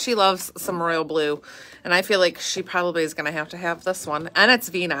this yet, but she loves some royal blue. And I feel like she probably is going to have this one. And it's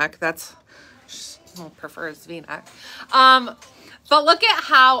V-neck. That's, she prefers V-neck. But look at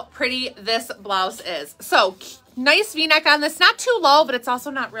how pretty this blouse is. So nice V-neck on this, not too low, but it's also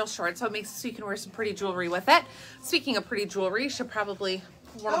not real short. So it makes it so you can wear some pretty jewelry with it. Speaking of pretty jewelry, you should probably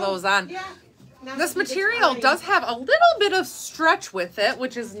put one of those on. Yeah. This material does have a little bit of stretch with it,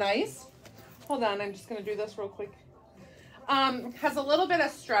 which is nice. Hold on, I'm just gonna do this real quick. Has a little bit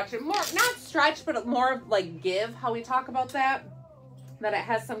of stretch, and more, not stretch, but more like give, how we talk about that it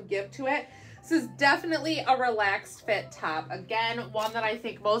has some give to it. This is definitely a relaxed fit top. Again, one that I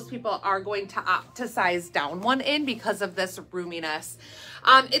think most people are going to opt to size down one in because of this roominess.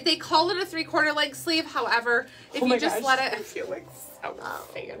 If they call it a 3/4 length sleeve, however, if you just let it... I feel like so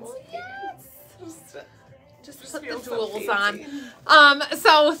fancy. Yes. Just put the feels jewels so on. fancy.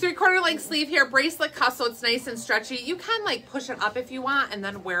 So 3/4 length sleeve here, bracelet cuff, so it's nice and stretchy. You can like push it up if you want and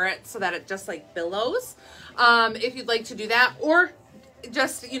then wear it so that it just like billows. If you'd like to do that, or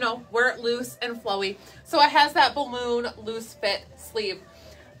just, you know, wear it loose and flowy. So it has that balloon loose fit sleeve.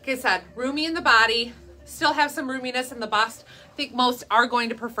 Like I said, roomy in the body, still have some roominess in the bust. I think most are going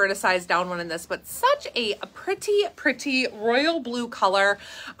to prefer to size down one in this, but such a pretty royal blue color.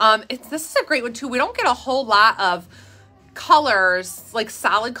 This is a great one too. We don't get a whole lot of colors, like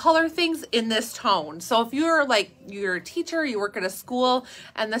solid color things in this tone. So if you're like, you're a teacher, you work at a school,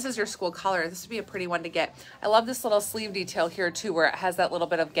 and this is your school color, this would be a pretty one to get. I love this little sleeve detail here too, where it has that little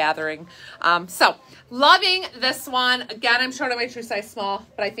bit of gathering. So loving this one. Again, I'm short on my true size small,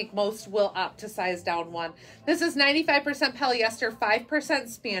 but I think most will opt to size down one. This is 95% polyester, 5%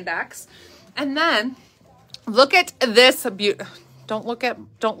 spandex. And then look at this beauty. Don't look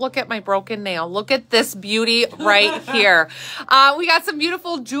at my broken nail. Look at this beauty right here. We got some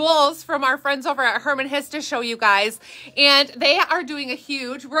beautiful jewels from our friends over at Herman Hiss to show you guys. And they are doing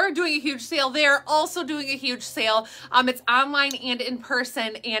we're doing a huge sale. They're also doing a huge sale. It's online and in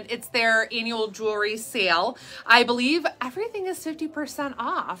person, and it's their annual jewelry sale. I believe everything is 50%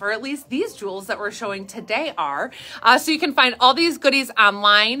 off, or at least these jewels that we're showing today are. So you can find all these goodies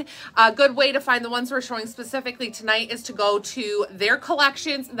online. A good way to find the ones we're showing specifically tonight is to go to their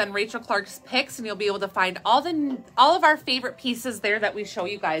collections and then Rachel Clark's picks, and you'll be able to find all of our favorite pieces there that we show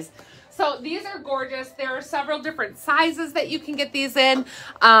you guys. So these are gorgeous. There are several different sizes that you can get these in.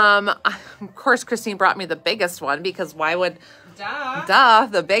 Of course, Christine brought me the biggest one because why would Duh,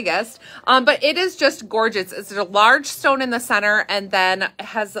 the biggest. But it is just gorgeous. It's a large stone in the center and then it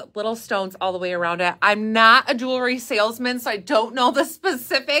has little stones all the way around it. I'm not a jewelry salesman, so I don't know the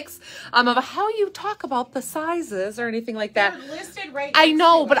specifics of how you talk about the sizes or anything like that. They're listed right I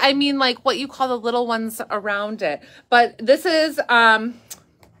know, next to but it. I mean like what you call the little ones around it. But this is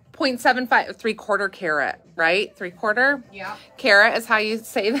 0.75, 3/4 carat, right? 3/4 Yeah. carat is how you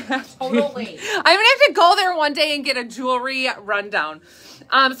say that. Totally. I'm gonna have to go there one day and get a jewelry rundown.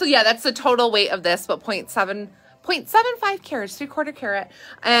 So yeah, that's the total weight of this, but 0.75 carats, 3/4 carat,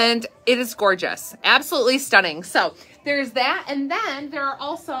 and it is gorgeous, absolutely stunning. So there's that, and then there are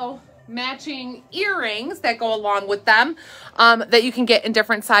also matching earrings that go along with them that you can get in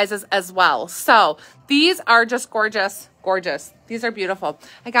different sizes as well. So these are just gorgeous, gorgeous. These are beautiful.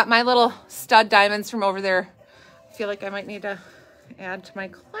 I got my little stud diamonds from over there. I feel like I might need to add to my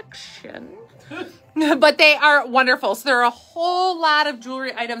collection. But they are wonderful. So there are a whole lot of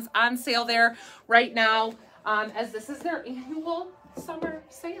jewelry items on sale there right now, as this is their annual summer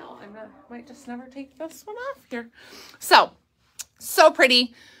sale. I might just never take this one off here. So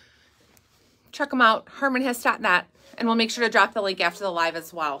pretty. Check them out, hermanhiss.net, and we'll make sure to drop the link after the live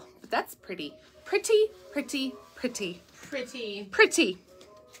as well. But that's pretty. Pretty, pretty, pretty. Pretty. Pretty.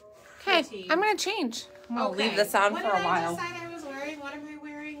 Okay, Pretty. I'm going to change. I'm going to leave this on for a while. What did I decide I was wearing? What am I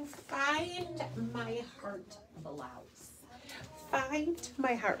wearing? Find my heart blouse. Find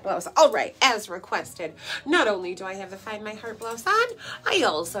my heart blouse. All right, as requested. Not only do I have the Find My Heart blouse on, I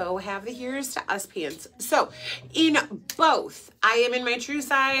also have the Here's to Us pants. So in both, I am in my true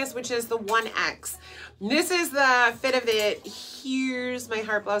size, which is the 1X. This is the fit of it. Here's my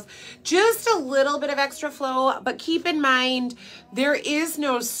heart blouse. Just a little bit of extra flow, but keep in mind, there is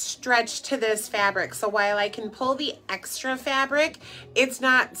no stretch to this fabric. So while I can pull the extra fabric, it's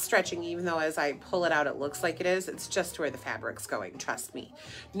not stretching, even though as I pull it out, it looks like it is. It's just where the fabric's going, trust me.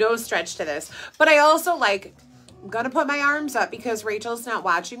 No stretch to this. But I also I'm gonna put my arms up because Rachel's not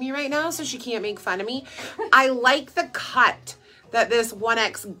watching me right now, so she can't make fun of me. I like the cut that this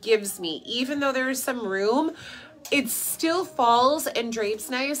 1X gives me. Even though there's some room, it still falls and drapes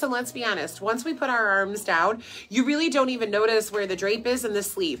nice. And let's be honest, once we put our arms down, you really don't even notice where the drape is in the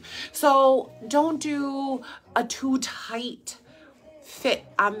sleeve. So don't do a too tight fit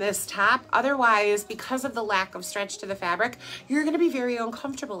on this top. Otherwise, because of the lack of stretch to the fabric, you're going to be very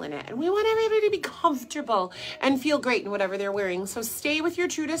uncomfortable in it. And we want everybody to be comfortable and feel great in whatever they're wearing. So stay with your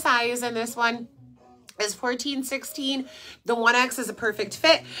true to size in this one. Is 14-16. The 1X is a perfect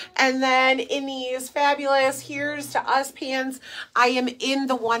fit. And then in these fabulous Here's to Us pants, I am in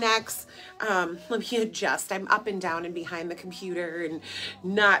the 1X. Let me adjust. I'm up and down and behind the computer and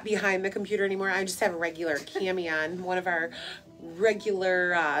not behind the computer anymore. I just have a regular cami on, one of our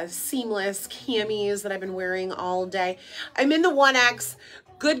regular seamless camis that I've been wearing all day. I'm in the 1X.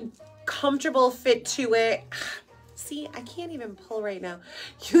 Good, comfortable fit to it. See, I can't even pull right now.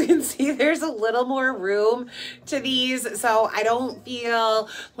 You can see there's a little more room to these, so I don't feel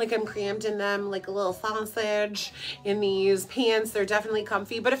like I'm cramped in them like a little sausage in these pants. They're definitely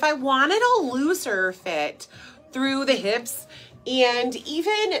comfy, but if I wanted a looser fit through the hips and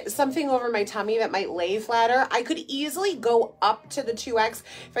even something over my tummy that might lay flatter, I could easily go up to the 2X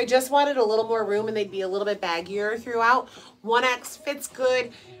if I just wanted a little more room and they'd be a little bit baggier throughout. 1X fits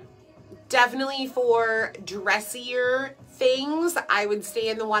good. Definitely for dressier things, I would stay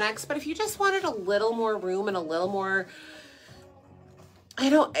in the 1X. But if you just wanted a little more room and a little more,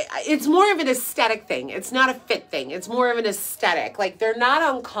 it's more of an aesthetic thing. It's not a fit thing. It's more of an aesthetic. Like, they're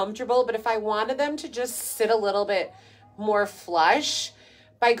not uncomfortable, but if I wanted them to just sit a little bit more flush,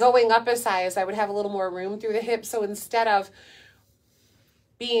 by going up a size, I would have a little more room through the hips. So instead of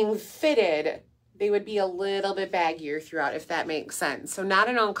being fitted, they would be a little bit baggier throughout, if that makes sense. So not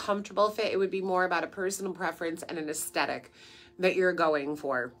an uncomfortable fit. It would be more about a personal preference and an aesthetic that you're going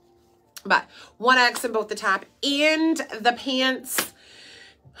for. But 1X in both the top and the pants.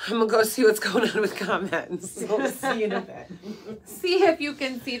 I'm going to go see what's going on with comments. So we'll see in a bit. See if you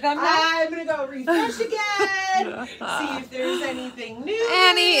can see them now. I'm going to go refresh again. See if there's anything new.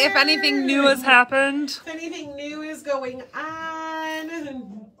 If anything new has happened. If anything new is going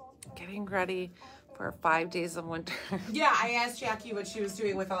on. Getting ready for 5 days of winter. Yeah, I asked Jackie what she was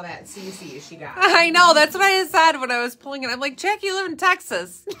doing with all that CC she got. I know, that's what I said when I was pulling it. I'm like, Jackie, you live in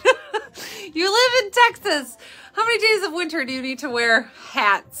Texas. You live in Texas. How many days of winter do you need to wear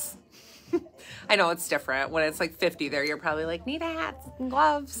hats? I know it's different. When it's like 50 there, you're probably like, need hats and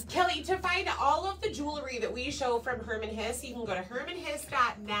gloves. Kelly, to find all of the jewelry that we show from Herman Hiss, you can go to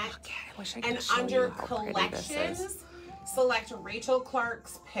hermanhiss.net. Okay, I wish I could and show under you how pretty this is. collections, select Rachel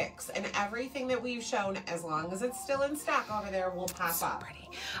Clark's picks, and everything that we've shown, as long as it's still in stock over there, will pop up. Pretty.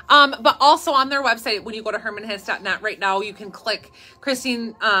 But also on their website, when you go to hermanhiss.net right now, you can click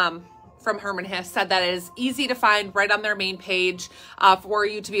Christine from Herman Hiss said that it is easy to find right on their main page for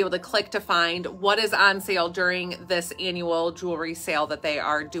you to be able to click to find what is on sale during this annual jewelry sale that they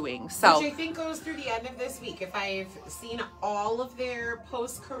are doing. So, which I think goes through the end of this week, if I've seen all of their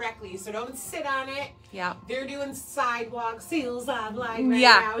posts correctly. So don't sit on it. Yeah. They're doing sidewalk sales online right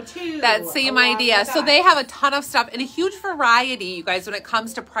now too. That same idea. So they have a ton of stuff and a huge variety, you guys, when it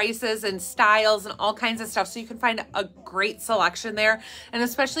comes to prices and styles and all kinds of stuff. So you can find a great selection there. And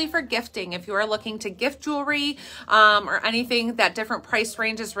especially for gifting, if you are looking to gift jewelry or anything, that different price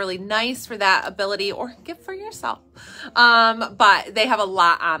range is really nice for that ability, or gift for yourself. But they have a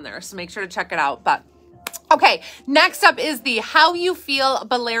lot on there, so make sure to check it out. But okay, next up is the How You Feel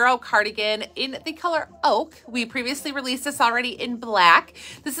Bolero cardigan in the color oak. We previously released this already in black.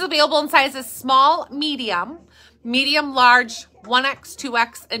 This is available in sizes small, medium, large, 1X,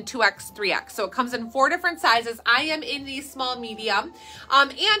 2X, and 2X, 3X. So it comes in 4 different sizes. I am in the small medium.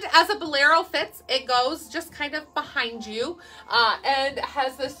 And as a bolero fits, it goes just kind of behind you and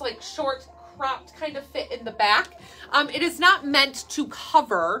has this like short cropped kind of fit in the back. It is not meant to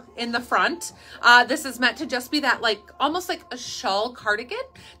cover in the front. This is meant to just be that like almost like a shawl cardigan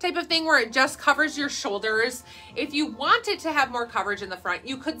type of thing where it just covers your shoulders. If you wanted to have more coverage in the front,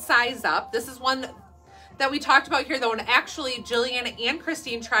 you could size up. This is one that we talked about here though, and actually Jillian and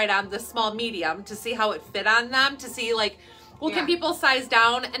Christine tried on the small medium to see how it fit on them, to see like, well, can people size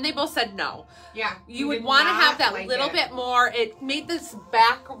down? And they both said no. Yeah. You would want to have that little bit more. It made this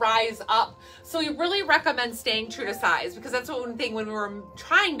back rise up. So we really recommend staying true to size, because that's one thing when we were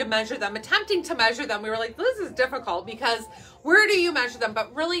trying to measure them, attempting to measure them, we were like, this is difficult because where do you measure them?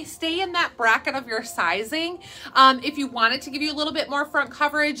 But really stay in that bracket of your sizing. If you wanted to give you a little bit more front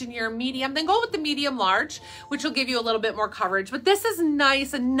coverage in your medium, then go with the medium large, which will give you a little bit more coverage. But this is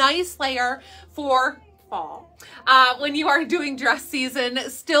nice, a nice layer for fall. When you are doing dress season,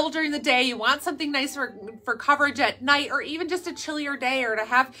 still during the day, you want something nice for coverage at night, or even just a chillier day, or to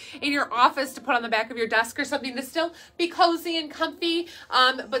have in your office to put on the back of your desk or something, to still be cozy and comfy,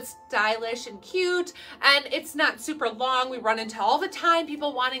 but stylish and cute. And it's not super long. We run into all the time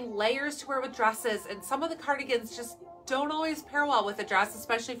people wanting layers to wear with dresses, and some of the cardigans just don't always pair well with a dress,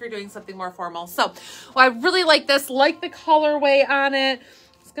 especially if you're doing something more formal. So, well, I really like this, like the colorway on it.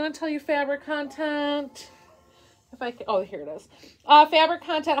 It's going to tell you fabric content. If I can, oh, here it is. Fabric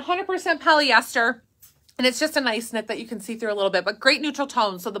content, 100% polyester. And it's just a nice knit that you can see through a little bit, but great neutral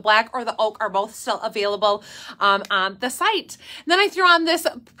tones. So the black or the oak are both still available on the site. And then I threw on this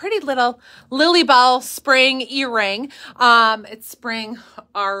pretty little Lily Bell spring earring. It's spring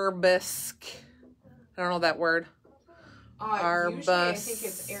arabesque. I don't know that word. Usually I think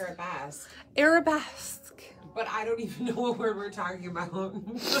it's arabesque. Arabesque. But I don't even know what word we're talking about.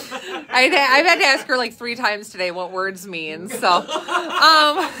 I've had to ask her like 3 times today what words mean. So,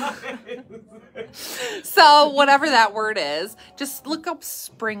 so whatever that word is, just look up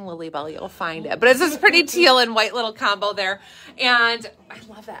spring Lily Bell, you'll find it. But it's this pretty teal and white little combo there. And I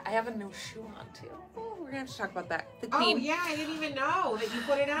love that. I have a new shoe on too. We're gonna have to talk about that. The queen. Oh yeah, I didn't even know that you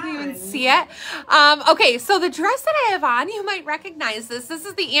put it on. You didn't even see it. Okay, so the dress that I have on, you might recognize this. This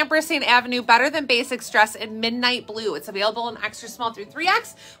is the Ampersand Avenue Better Than Basics dress in midnight blue. It's available in extra small through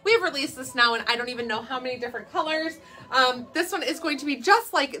 3X. We have released this now in I don't even know how many different colors. This one is going to be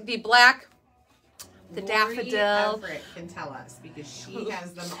just like the black, the daffodil. Everett can tell us because she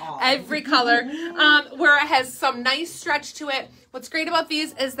has them all. Every color, where it has some nice stretch to it. What's great about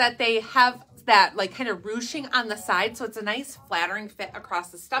these is that they have that like kind of ruching on the side, so it's a nice flattering fit across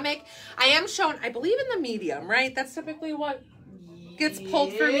the stomach. I am shown, I believe, in the medium, right? That's typically what gets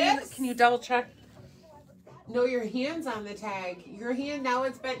pulled for me. Can you double check? No, your hand's on the tag. Your hand, now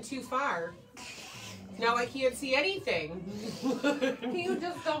it's bent too far. Now I can't see anything. Can you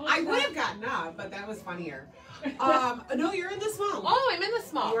just double check? I would have gotten up, but that was funnier. No, you're in the small. Oh, I'm in the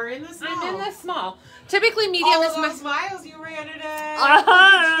small. You're in the small. I'm in the small. Typically, medium all is my smiles you ran it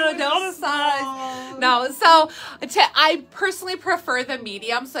don't size. No, so I personally prefer the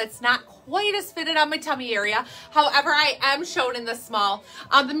medium, so it's not quite as fitted on my tummy area. However, I am shown in the small.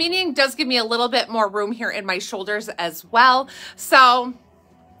 The medium does give me a little bit more room here in my shoulders as well. So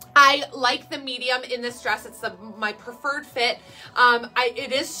I like the medium in this dress. It's my preferred fit.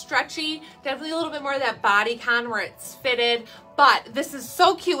 It is stretchy, definitely a little bit more of that bodycon where it's fitted, but this is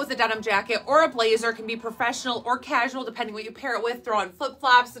so cute with a denim jacket or a blazer. It can be professional or casual depending what you pair it with. Throw on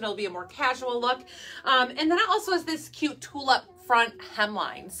flip-flops and it'll be a more casual look. And then it also has this cute tulip front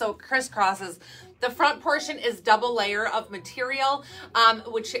hemline. So crisscrosses. The front portion is double layer of material,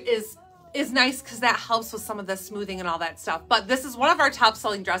 which is nice because that helps with some of the smoothing and all that stuff. But this is one of our top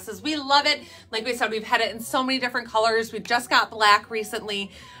selling dresses. We love it. Like we said, we've had it in so many different colors. We just got black recently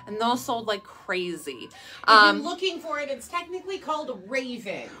and those sold like crazy. If you're looking for it, it's technically called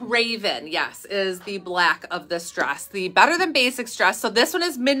Raven. Raven, yes, is the black of this dress. The Better Than Basics dress. So this one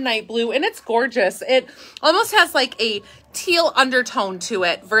is midnight blue and it's gorgeous. It almost has like a teal undertone to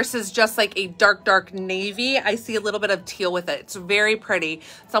it versus just like a dark navy. I see a little bit of teal with it. It's very pretty.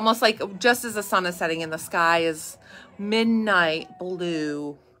 It's almost like just as the sun is setting and the sky is midnight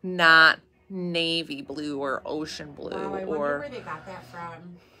blue, not navy blue or ocean blue. Wow, I wonder where they got that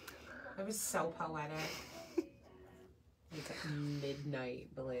from. It was so poetic. It's like midnight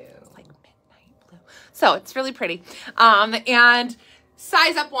blue. It's like midnight blue. So it's really pretty. And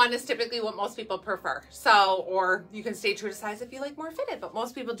size up one is typically what most people prefer. So, or you can stay true to size if you like more fitted, but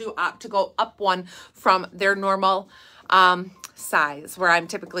most people do opt to go up one from their normal size, where I'm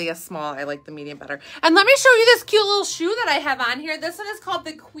typically a small. I like the medium better. And let me show you this cute little shoe that I have on here. This one is called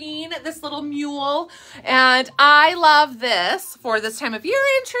the Queen, this little mule. And I love this for this time of year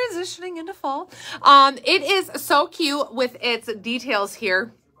and transitioning into fall. It is so cute with its details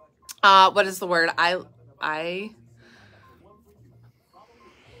here. What is the word?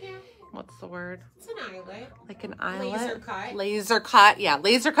 What's the word? It's an eyelet. Like an eyelet? Laser cut. Laser cut. Yeah,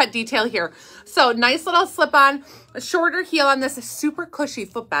 laser cut detail here. So nice little slip on, a shorter heel on this, a super cushy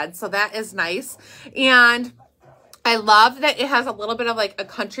footbed. So that is nice. And I love that it has a little bit of like a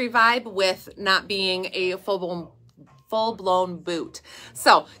country vibe with not being a full-blown boot.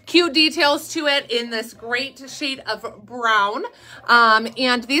 So cute details to it in this great shade of brown.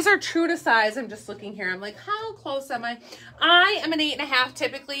 And these are true to size. I'm just looking here. I'm like, how close am I? I am an 8.5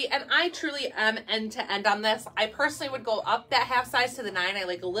 typically, and I truly am end to end on this. I personally would go up that half size to the 9. I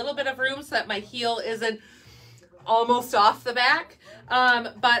like a little bit of room so that my heel isn't almost off the back.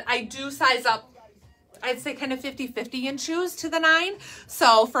 But I do size up, I'd say kind of 50-50 in shoes to the 9.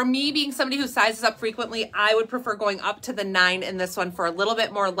 So for me being somebody who sizes up frequently, I would prefer going up to the 9 in this one for a little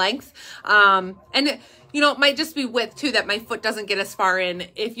bit more length. And you know, it might just be width too, that my foot doesn't get as far in.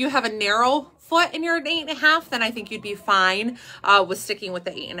 If you have a narrow foot and you're an 8.5, then I think you'd be fine with sticking with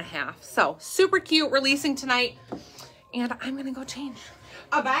the 8.5. So super cute, releasing tonight. And I'm gonna go change.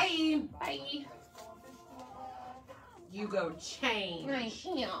 Bye. Bye. You go change. I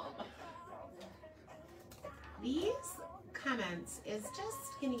am. These comments is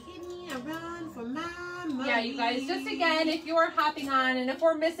just gonna give me a run for my money. Yeah, you guys, just again, if you are hopping on and if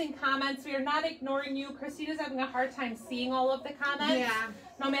we're missing comments, we are not ignoring you. Christina's having a hard time seeing all of the comments. Yeah.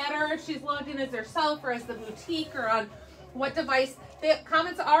 No matter if she's logged in as herself or as the boutique or on what device. The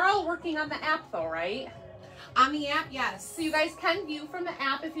comments are all working on the app though, right? On the app, yes. So you guys can view from the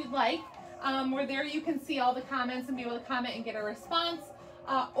app if you'd like. Where there you can see all the comments and be able to comment and get a response.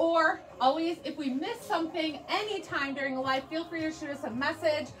 Or always, if we miss something anytime during a live, feel free to shoot us a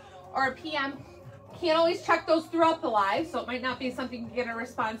message or a PM. Can't always check those throughout the live, so it might not be something you get a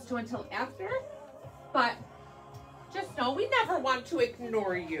response to until after. But just know we never want to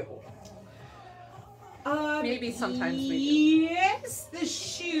ignore you. Maybe sometimes we do. Yes, the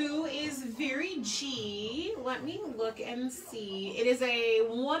shoe is very G. Let me look and see. It is a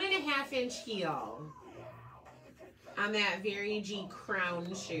 1.5 inch heel on that very G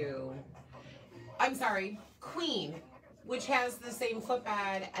crown shoe. I'm sorry, Queen, which has the same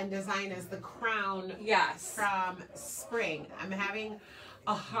footbed and design as the crown. Yes. From Spring. I'm having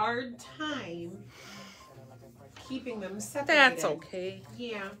a hard time keeping them separated. That's okay.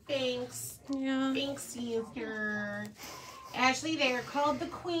 Yeah, thanks. Yeah. Thanks, sister. Ashley, they're called the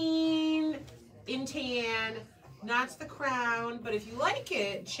Queen in tan, not the crown, but if you like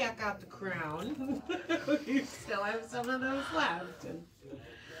it, check out the crown. We still have some of those left.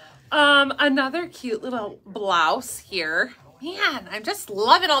 Another cute little blouse here. Man, I'm just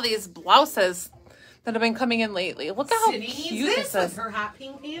loving all these blouses that have been coming in lately. Look at how cute this is. With her hot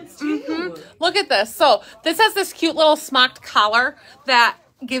pink pants too. Look at this. So this has this cute little smocked collar that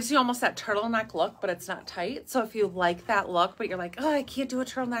gives you almost that turtleneck look, but it's not tight. So if you like that look, but you're like, oh, I can't do a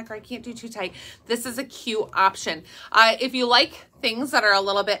turtleneck or I can't do too tight, this is a cute option. If you like things that are a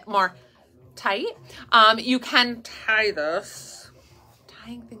little bit more tight, you can tie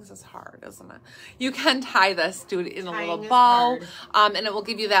Tying things is hard, isn't it? You can tie this, do it in a little Tying is bow, hard. and it will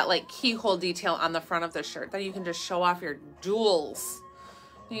give you that like keyhole detail on the front of the shirt. Then you can just show off your jewels.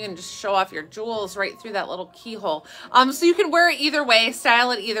 You can just show off your jewels right through that little keyhole. So you can wear it either way,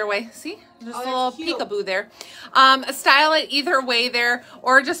 style it either way. See, just a little peekaboo there. Style it either way there,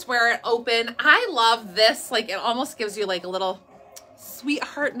 or just wear it open. I love this. Like, it almost gives you like a little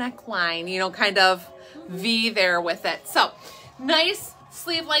sweetheart neckline, you know, kind of V there with it. So nice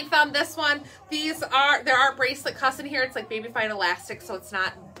sleeve length on this one. There are bracelet cuffs in here. It's like baby fine elastic, so it's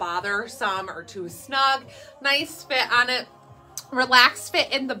not bothersome or too snug. Nice fit on it. Relaxed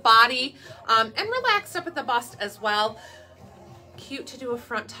fit in the body, and relaxed up at the bust as well. Cute to do a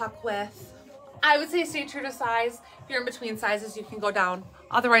front tuck with. I would say stay true to size. If you're in between sizes, you can go down.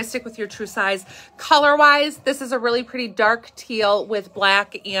 Otherwise, stick with your true size. Color-wise, this is a really pretty dark teal with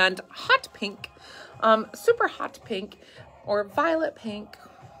black and hot pink. Super hot pink or violet pink,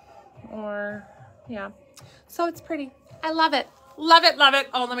 or yeah. So it's pretty. I love it. Love it, love it.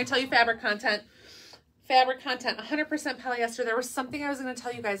 Oh, let me tell you fabric content. Fabric content, 100% polyester. There was something I was going to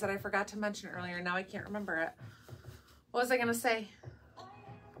tell you guys that I forgot to mention earlier. Now I can't remember it. What was I going to say?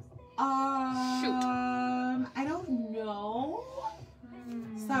 Shoot. I don't know.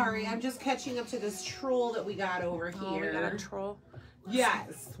 Sorry, I'm just catching up to this troll that we got over here. Oh, we got a troll?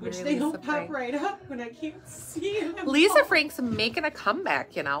 Yes, which they don't pop right up when I can't see them. Lisa Frank's making a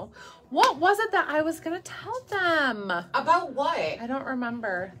comeback, you know. What was it that I was going to tell them? About what? I don't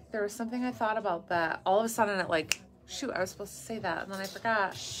remember. There was something I thought about that. All of a sudden it like, shoot, I was supposed to say that and then I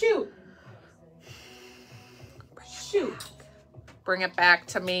forgot. Shoot. Shoot. Bring it back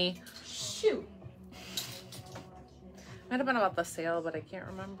to me. Shoot. Might have been about the sale, but I can't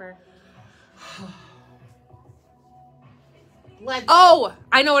remember. Oh,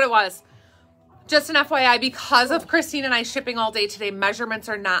 I know what it was. Just an FYI, because of Christine and I shipping all day today, measurements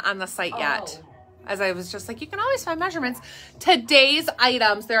are not on the site yet. As I was just like, you can always find measurements. Today's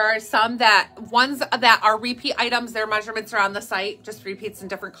items, there are some ones that are repeat items, their measurements are on the site, just repeats in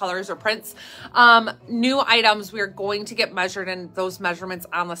different colors or prints. New items, we're going to get measured and those measurements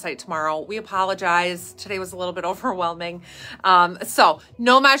on the site tomorrow. We apologize. Today was a little bit overwhelming. So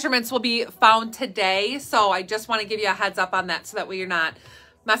no measurements will be found today. So I just want to give you a heads up on that so that way you're not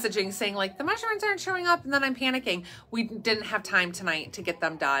messaging saying like the measurements aren't showing up and then I'm panicking. We didn't have time tonight to get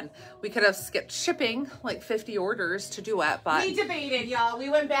them done. We could have skipped shipping like 50 orders to do it, but we debated, y'all.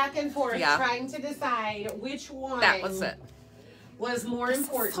 We went back and forth trying to decide which one that was it. Was more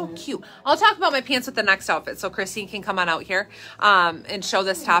important. So cute. I'll talk about my pants with the next outfit so Christine can come on out here and show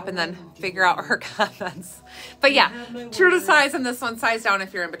this top and then figure out her comments. But yeah, true to size in this one, size down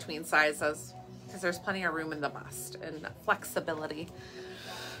if you're in between sizes because there's plenty of room in the bust and flexibility.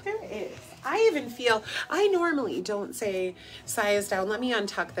 There is. I even feel, I normally don't say size down. Let me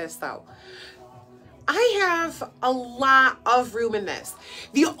untuck this though. I have a lot of room in this.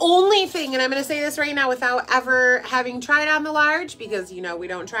 The only thing, and I'm going to say this right now without ever having tried on the large, because you know we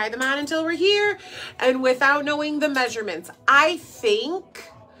don't try them on until we're here, and without knowing the measurements, I think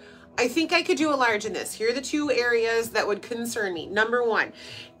I could do a large in this. Here are the two areas that would concern me. Number one,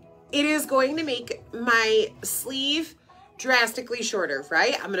 it is going to make my sleeve drastically shorter,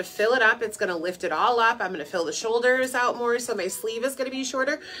 right? I'm going to fill it up. It's going to lift it all up. I'm going to fill the shoulders out more. So my sleeve is going to be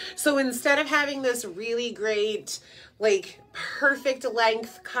shorter. So instead of having this really great, like perfect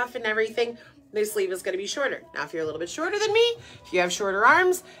length cuff and everything, my sleeve is going to be shorter. Now, if you're a little bit shorter than me, if you have shorter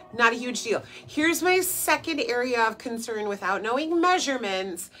arms, not a huge deal. Here's my second area of concern without knowing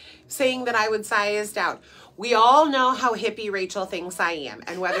measurements, saying that I would size down. We all know how hippie Rachel thinks I am.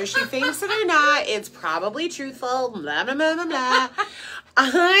 And whether she thinks it or not, it's probably truthful. Blah, blah, blah, blah, blah.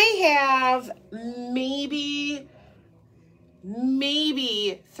 I have maybe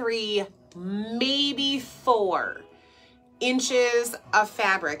 3, maybe 4 inches of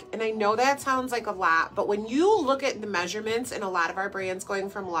fabric. And I know that sounds like a lot, but when you look at the measurements in a lot of our brands going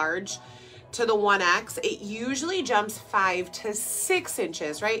from large to the 1X, it usually jumps 5 to 6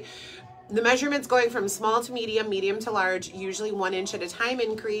 inches, right? The measurements going from small to medium, medium to large, usually 1 inch at a time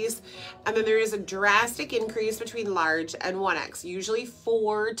increase. And then there is a drastic increase between large and 1X, usually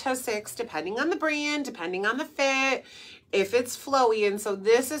 4 to 6, depending on the brand, depending on the fit, if it's flowy. And so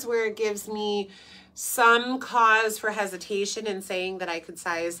this is where it gives me some cause for hesitation in saying that I could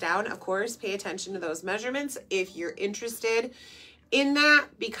size down. Of course, pay attention to those measurements if you're interested in that,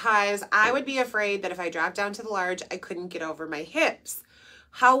 because I would be afraid that if I dropped down to the large, I couldn't get over my hips.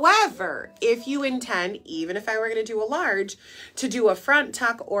 However, if you intend, even if I were going to do a large, to do a front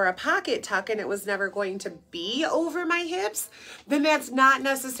tuck or a pocket tuck and it was never going to be over my hips, then that's not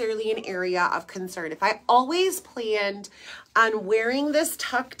necessarily an area of concern. If I always planned on wearing this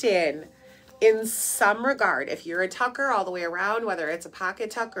tucked in some regard, if you're a tucker all the way around, whether it's a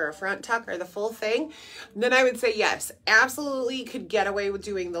pocket tuck or a front tuck or the full thing, then I would say yes, absolutely could get away with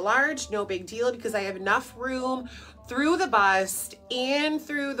doing the large, no big deal, because I have enough room through the bust and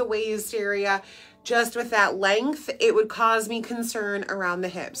through the waist area. Just with that length, it would cause me concern around the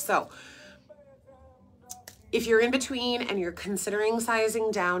hips. So if you're in between and you're considering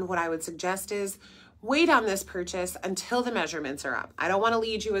sizing down, what I would suggest is wait on this purchase until the measurements are up. I don't want to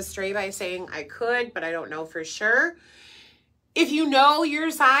lead you astray by saying I could, but I don't know for sure. If you know your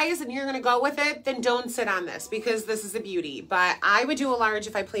size and you're going to go with it, then don't sit on this, because this is a beauty. But I would do a large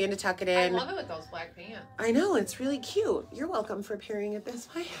if I plan to tuck it in. I love it with those black pants. I know, it's really cute. You're welcome for pairing it this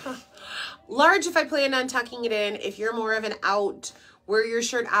way. Large if I plan on tucking it in. If you're more of an out, wear your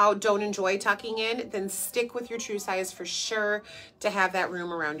shirt out, don't enjoy tucking in, then stick with your true size for sure to have that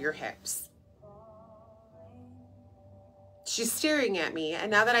room around your hips. She's staring at me,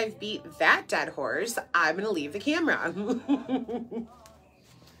 and now that I've beat that dead horse, I'm gonna leave the camera. What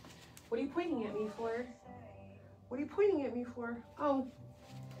are you pointing at me for? What are you pointing at me for? Oh,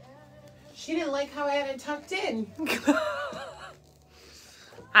 she didn't like how I had it tucked in.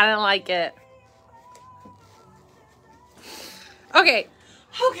 I didn't like it. Okay.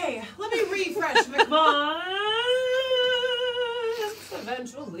 Okay, let me refresh my comments.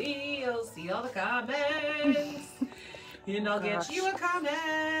 Eventually, I'll see all the comments. And I'll get you a comment.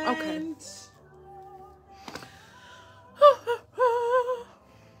 Okay.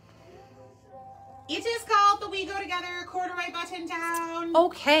 It is called the We Go Together corduroy button down.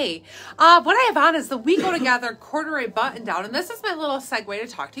 Okay. What I have on is the We Go Together corduroy button down. And this is my little segue to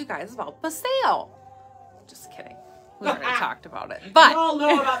talk to you guys about the sale. Just kidding. We already talked about it. But y'all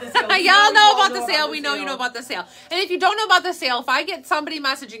know about the sale. Y'all know about the sale. We know you know about the sale. And if you don't know about the sale, if I get somebody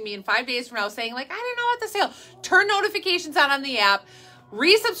messaging me in 5 days from now saying, like, I didn't know about the sale, turn notifications on the app,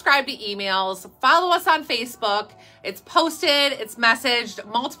 resubscribe to emails, follow us on Facebook. It's posted, it's messaged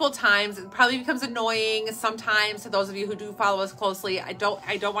multiple times. It probably becomes annoying sometimes to those of you who do follow us closely. I don't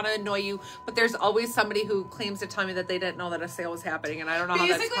want to annoy you, but there's always somebody who claims to tell me that they didn't know that a sale was happening, and I don't know how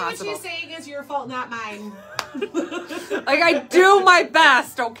that's possible. Basically, what she's saying is your fault, not mine. Like, I do my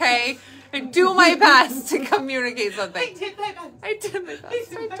best, okay? I do my best to communicate something. I did my best. I did my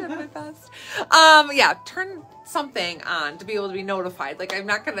best. I did my best. Yeah, turn something on to be able to be notified. Like,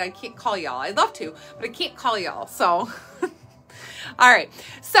 I can't call y'all. I'd love to, but I can't call y'all. So, all right.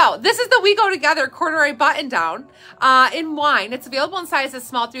 So this is the We Go Together corduroy button down in wine. It's available in sizes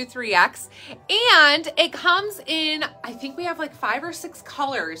small through 3X. And it comes in, I think we have like 5 or 6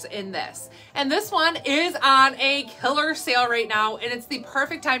 colors in this. And this one is on a killer sale right now. And it's the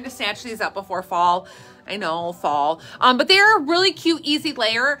perfect time to snatch these up before fall. I know, fall. But they're a really cute, easy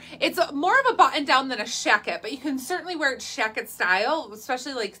layer. It's more of a button down than a shacket, but you can certainly wear it shacket style,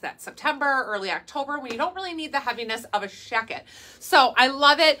 especially like that September, early October, when you don't really need the heaviness of a shacket. So I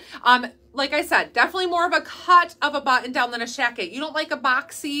love it. Like I said, definitely more of a cut of a button down than a shacket. You don't like a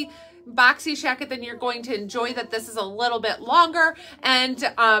boxy shacket, then you're going to enjoy that this is a little bit longer. And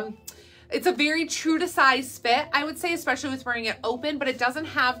it's a very true to size fit, I would say, especially with wearing it open, but it doesn't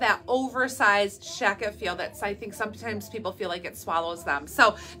have that oversized shacket feel that I think sometimes people feel like it swallows them.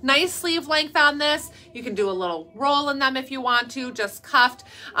 So nice sleeve length on this. You can do a little roll in them if you want to, just cuffed.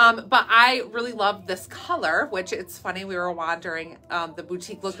 But I really love this color, which it's funny, we were wandering the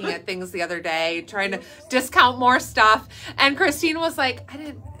boutique looking at things the other day, trying to discount more stuff. And Christine was like,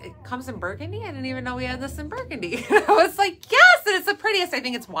 it comes in burgundy? I didn't even know we had this in burgundy. I was like, yes, and it's the prettiest. I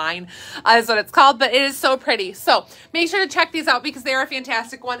think it's wine is what it's called, but it is so pretty. So make sure to check these out because they are a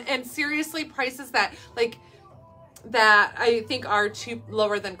fantastic one. And seriously, prices that I think are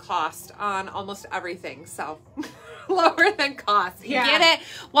lower than cost on almost everything. So lower than cost. You get it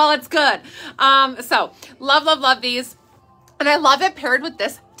while it's good. So love these. And I love it paired with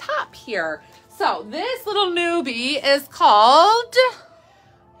this top here. So this little newbie is called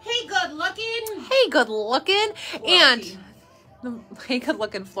Hey, good looking. Hey, good looking. And hey, good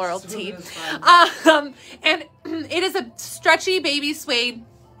looking floral tee. And it is a stretchy baby suede.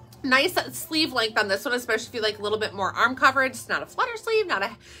 Nice sleeve length on this one, especially if you like a little bit more arm coverage. It's not a flutter sleeve, not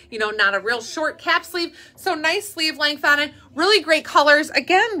a real short cap sleeve. So nice sleeve length on it. Really great colors.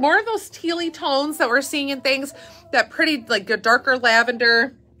 Again, more of those tealy tones that we're seeing in things. That pretty, like a darker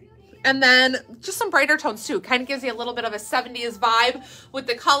lavender And then just some brighter tones too. Kind of gives you a little bit of a 70s vibe with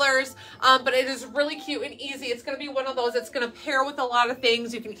the colors, but it is really cute and easy. It's going to be one of those, it's going to pair with a lot of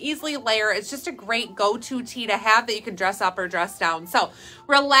things. You can easily layer. It's just a great go-to tee to have that you can dress up or dress down. So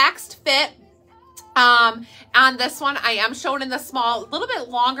relaxed fit. On this one, I am showing in the small, a little bit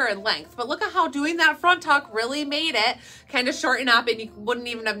longer in length, but look at how doing that front tuck really made it kind of shorten up, and you wouldn't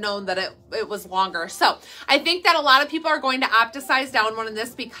even have known that it was longer. So I think that a lot of people are going to opt to size down one in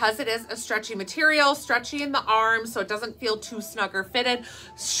this because it is a stretchy material, stretchy in the arms, so it doesn't feel too snug or fitted.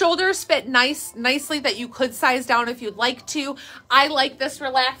 Shoulders fit nicely that you could size down if you'd like to. I like this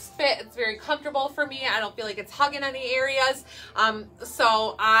relaxed fit. It's very comfortable for me. I don't feel like it's hugging any areas.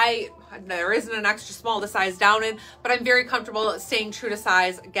 So there isn't an extra small to size down in, but I'm very comfortable staying true to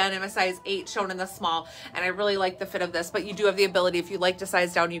size. Again, I'm a size 8 shown in the small, and I really like the fit of this, but you do have the ability, if you'd like to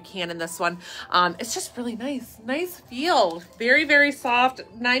size down, you can in this one. It's just really nice feel. Very, very soft,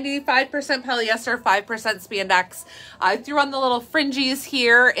 95% polyester, 5% spandex. I threw on the little fringes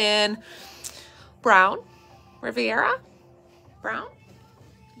here in brown, Riviera brown.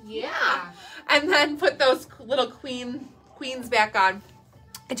 Yeah. And then put those little queens back on.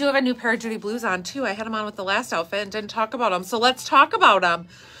 I do have a new pair of Judy Blues on too. I had them on with the last outfit and didn't talk about them. So let's talk about them.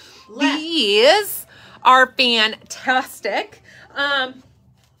 These are fantastic. I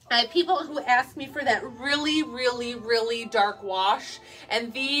have people who ask me for that really dark wash.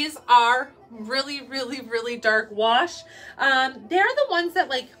 And these are really dark wash. They're the ones that,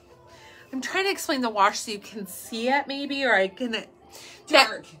 like, I'm trying to explain the wash so you can see it maybe, or I can.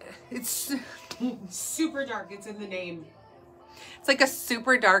 Dark. It's super dark. It's in the name. It's like a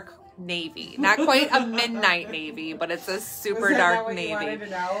super dark navy. Not quite a midnight navy, but it's a super dark navy. You wanted to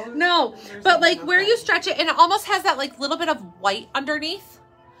know? No, but like where you stretch it, and it almost has that like little bit of white underneath.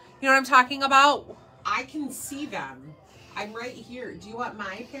 You know what I'm talking about? I can see them. I'm right here. Do you want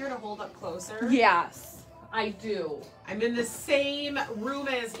my pair to hold up closer? Yes, I do. I'm in the same room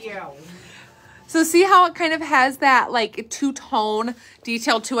as you. So see how it kind of has that like two-tone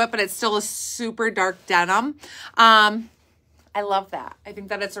detail to it, but it's still a super dark denim. I love that. I think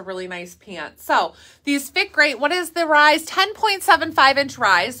that it's a really nice pant. So these fit great. What is the rise? 10.75 inch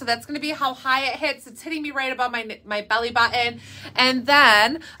rise. So that's going to be how high it hits. It's hitting me right above my belly button. And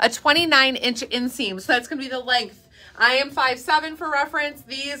then a 29 inch inseam. So that's going to be the length. I am 5'7" for reference.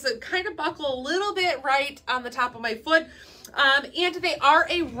 These kind of buckle a little bit right on the top of my foot. And they are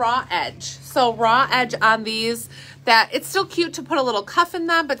a raw edge. So raw edge on these, that it's still cute to put a little cuff in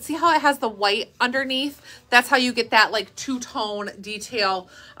them, but see how it has the white underneath? That's how you get that like two-tone detail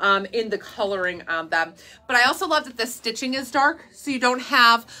in the coloring on them. But I also love that the stitching is dark, so you don't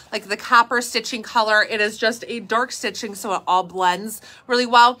have like the copper stitching color. It is just a dark stitching, so it all blends really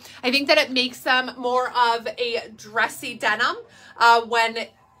well. I think that it makes them more of a dressy denim when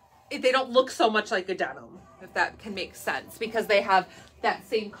they don't look so much like a denim, if that can make sense, because they have that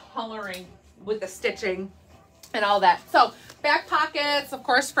same coloring with the stitching and all that. So back pockets, of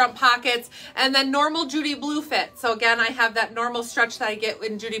course, front pockets, and then normal Judy Blue fit. So again, I have that normal stretch that I get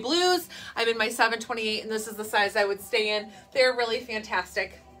in Judy Blues. I'm in my 728, and this is the size I would stay in. They're really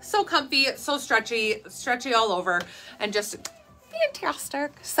fantastic. So comfy, so stretchy all over, and just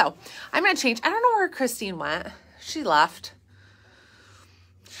fantastic. So I'm going to change. I don't know where Christine went. She left.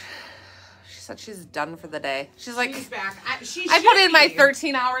 She said she's done for the day. She's like, she's back. I put in my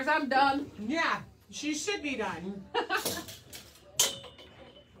 13 hours. I'm done. Yeah. She should be done.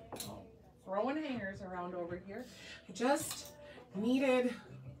 Throwing hangers around over here. I just needed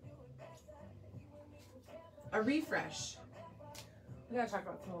a refresh. We gotta talk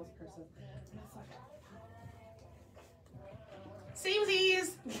about some of those purses.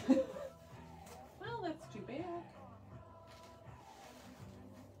 Samesies. Well, that's too bad.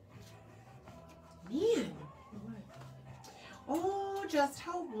 Man. Oh, just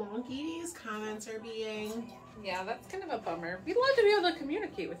how wonky these comments are being. Yeah, that's kind of a bummer. We'd love to be able to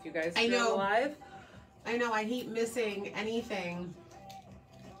communicate with you guys. I know. Live. I know. I hate missing anything.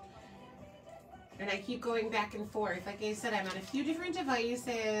 And I keep going back and forth. Like I said, I'm on a few different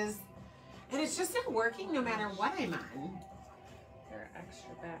devices. And it's just not working no matter what I'm on. There are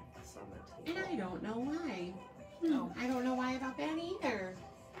extra backs on the table. And I don't know why. No, I don't know why about that either.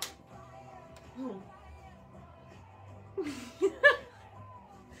 Oh.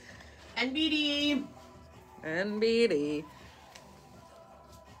 NBD. NBD.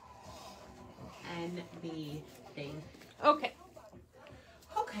 NBD. Okay.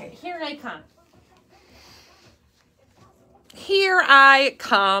 Okay. Here I come. Here I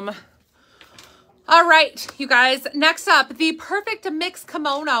come. All right, you guys, next up, the Perfect Mix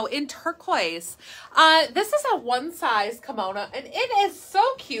Kimono in turquoise. This is a one-size kimono, and it is so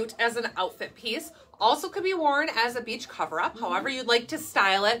cute as an outfit piece. Also could be worn as a beach cover-up, however you'd like to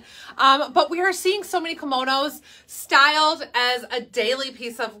style it. But we are seeing so many kimonos styled as a daily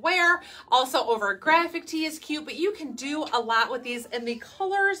piece of wear. Also over a graphic tee is cute, but you can do a lot with these, and the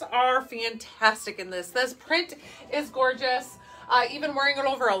colors are fantastic in this. This print is gorgeous. Even wearing it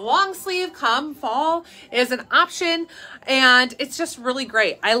over a long sleeve come fall is an option, and it's just really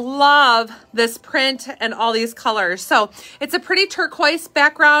great. I love this print and all these colors. So it's a pretty turquoise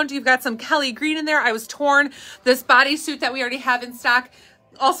background. You've got some Kelly green in there. I was torn. This bodysuit that we already have in stock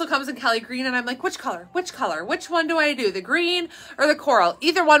also comes in Kelly green, and I'm like, which color? Which color? Which one do I do? The green or the coral?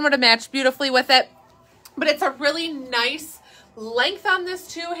 Either one would have matched beautifully with it, but it's a really nice length on this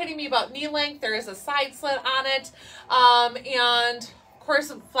too, hitting me about knee length. There is a side slit on it, and of course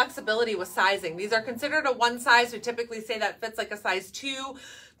some flexibility with sizing. These are considered a one size. We typically say that fits like a size 2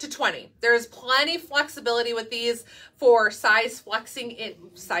 to 20. There's plenty flexibility with these for size flexing.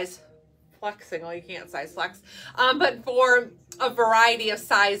 Well, you can't size flex, but for a variety of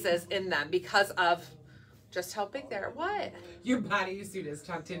sizes in them because of just how big they're. What? Your bodysuit is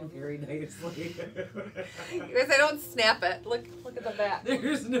tucked in very nicely. Because I don't snap it. Look at the back.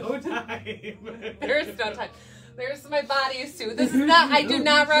 There's no time. There's no time. There's my bodysuit. This is not, I do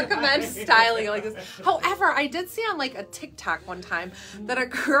not recommend styling like this. However, I did see on like a TikTok one time that a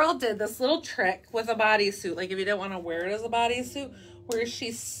girl did this little trick with a bodysuit. Like if you didn't want to wear it as a bodysuit, where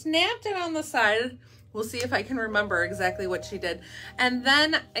she snapped it on the side. We'll see if I can remember exactly what she did. And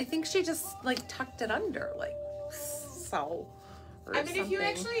then I think she just like tucked it under like so. I mean, if you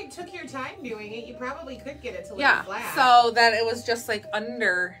actually took your time doing it, you probably could get it to look flat. So that it was just like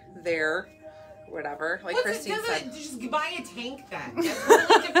under there, whatever. Like Christine said. Just buy a tank then. That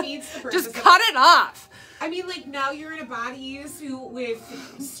totally defeats the purpose. Just cut it off. I mean, like now you're in a bodysuit with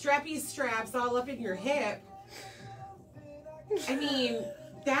strappy straps all up in your hip. I mean,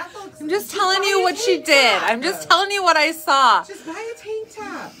 that looks... I'm just telling you what she did. I'm just telling you what I saw. Just buy a tank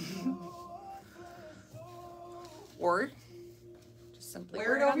top. Or just simply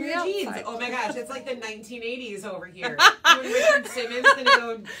wear it over your jeans. Outside. Oh my gosh, it's like the 1980s over here. When Richard Simmons gonna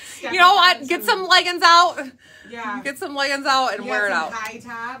go. You know what? Get some leggings out. Yeah. Get some leggings out and wear it out. High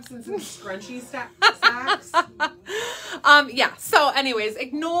tops and some scrunchy socks. Yeah. So anyways,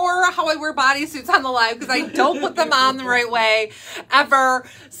 ignore how I wear bodysuits on the live because I don't put them on the right way ever.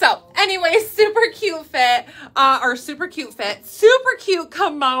 So anyways, super cute fit, super cute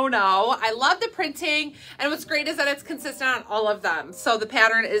kimono. I love the printing, and what's great is that it's consistent on all of them. So the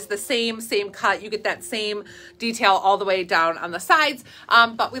pattern is the same cut. You get that same detail all the way down on the sides.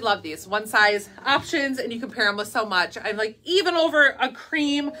 But we love these one size options, and you can pair them with so much. I'm like, even over a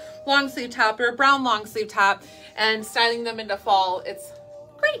cream long sleeve top or a brown long sleeve top and styling them into fall, it's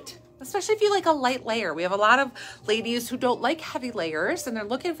great. Especially if you like a light layer. We have a lot of ladies who don't like heavy layers and they're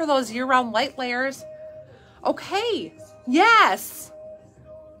looking for those year-round light layers. Okay. Yes.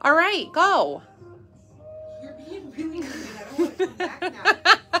 All right, go. You're being really mean. I don't want to come back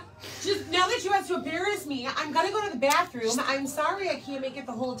now. Just now that you have to embarrass me, I'm gonna go to the bathroom. I'm sorry I can't make it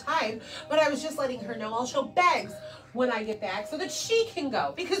the whole time, but I was just letting her know I'll show bags when I get back so that she can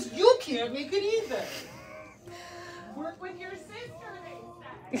go, because you can't make it either. Work with your sister,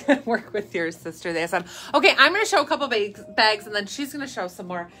 they said. Work with your sister, they said. Okay, I'm gonna show a couple bags and then she's gonna show some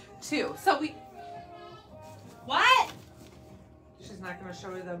more too. So what? She's not gonna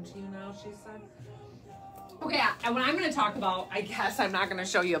show them to you now, she said. Okay, and what I'm going to talk about, I guess I'm not going to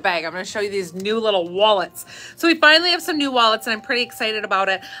show you a bag. I'm going to show you these new little wallets. So we finally have some new wallets, and I'm pretty excited about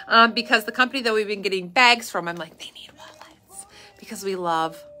it because the company that we've been getting bags from, I'm like, they need wallets because we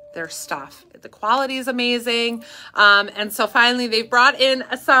love their stuff. The quality is amazing. And so finally they've brought in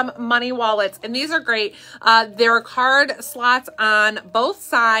some money wallets, and these are great. There are card slots on both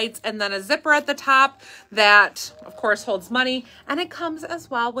sides and then a zipper at the top that of course holds money, and it comes as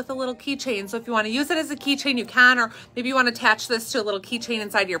well with a little keychain. So if you want to use it as a keychain, you can, or maybe you want to attach this to a little keychain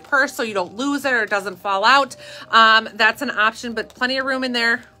inside your purse so you don't lose it or it doesn't fall out. That's an option, but plenty of room in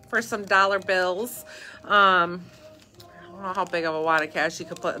there for some dollar bills. I don't know how big of a wad of cash you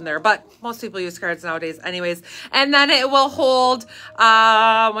could put in there, but most people use cards nowadays anyways. And then it will hold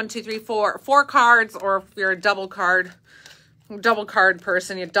 4 cards, or if you're a double card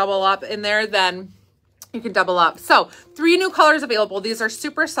person, you double up in there, then you can double up. So 3 new colors available. These are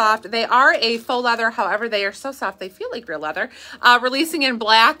super soft. They are a faux leather. However, they are so soft, they feel like real leather. Releasing in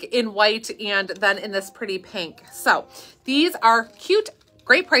black, in white, and then in this pretty pink. So these are cute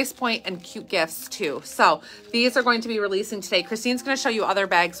Great price point and cute gifts too. So these are going to be releasing today. Christine's going to show you other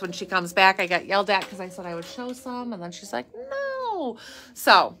bags when she comes back. I got yelled at because I said I would show some, and then she's like, no.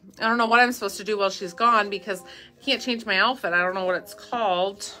 So I don't know what I'm supposed to do while she's gone because I can't change my outfit. I don't know what it's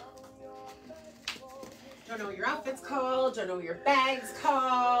called. Don't know what your outfit's called. Don't know what your bag's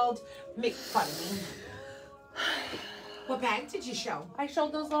called. Make fun of me. What bag did you show? I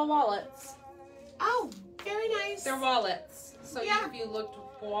showed those little wallets. Oh, very nice. They're wallets. So yeah. if you looked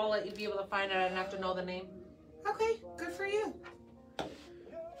wallet, you'd be able to find it. I didn't have to know the name. Okay, good for you. Are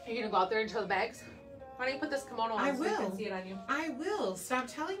you going to go out there and show the bags? Why don't you put this kimono on so we can see it on you? I will. Stop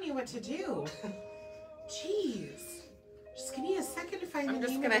telling me what to do. Jeez. Just give me a second to find the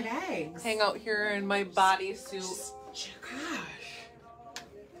name of the bags. Hang out here in my bodysuit. Gosh.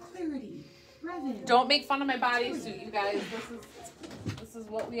 Clarity. Brevin. Don't make fun of my bodysuit, you guys. This is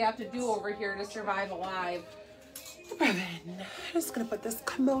what we have to do over here to survive alive. Brevin. I'm just going to put this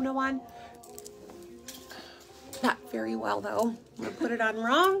kimono on. Not very well, though. I'm going to put it on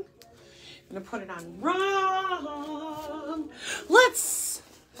wrong. I'm going to put it on wrong. Let's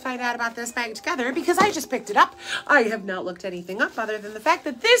find out about this bag together because I just picked it up. I have not looked anything up other than the fact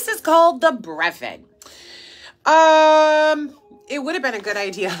that this is called the Brevin. It would have been a good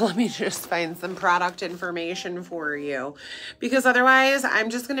idea. Let me just find some product information for you because otherwise I'm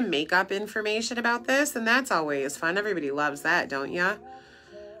just going to make up information about this, and that's always fun. Everybody loves that, don't ya?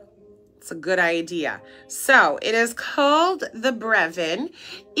 It's a good idea. So it is called the Brevin.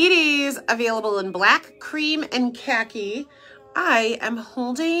 It is available in black, cream, and khaki. I am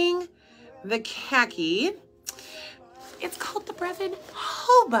holding the khaki. It's called the Brevin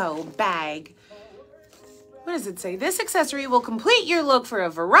Hobo Bag. What does it say? This accessory will complete your look for a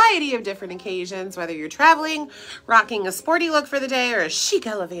variety of different occasions, whether you're traveling, rocking a sporty look for the day, or a chic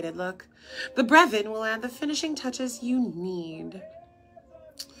elevated look. The Brevin will add the finishing touches you need.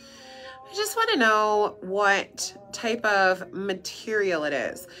 I just want to know what type of material it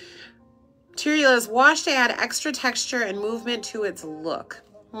is. Material is washed to add extra texture and movement to its look.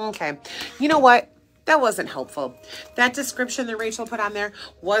 Okay. You know what? That wasn't helpful. That description that Rachel put on there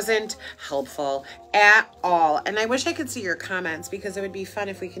wasn't helpful at all. And I wish I could see your comments because it would be fun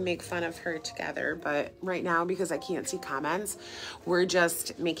if we can make fun of her together. But right now, because I can't see comments, we're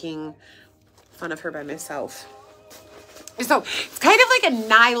just making fun of her by myself. So it's kind of like a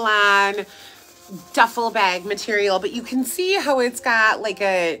nylon duffel bag material, but you can see how it's got like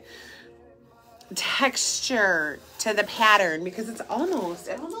a texture to the pattern because it almost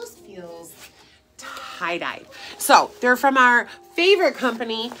feels tie-dyed. So they're from our favorite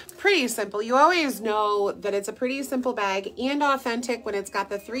company, Pretty Simple. You always know that it's a pretty simple bag and authentic when it's got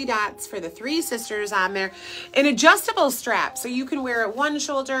the 3 dots for the 3 sisters on there. An adjustable strap, so you can wear it one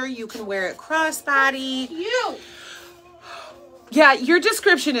shoulder, you can wear it crossbody. Cute. Yeah, your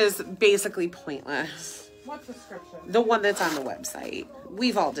description is basically pointless. What description? The one that's on the website.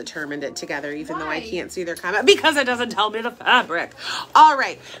 We've all determined it together, even though I can't see their comment because it doesn't tell me the fabric. All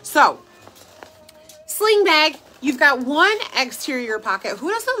right, so sling bag. You've got one exterior pocket. Who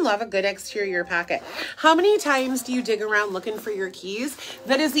doesn't love a good exterior pocket? How many times do you dig around looking for your keys?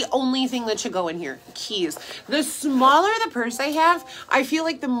 That is the only thing that should go in here, keys. The smaller the purse I have, I feel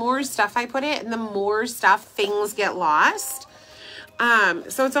like the more stuff I put in and the more stuff things get lost.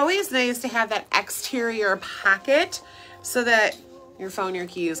 So it's always nice to have that exterior pocket so that your phone, your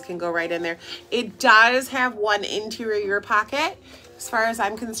keys can go right in there. It does have one interior pocket. As far as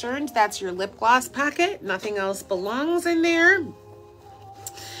I'm concerned, that's your lip gloss pocket. Nothing else belongs in there.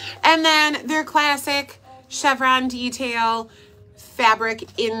 And then their classic chevron detail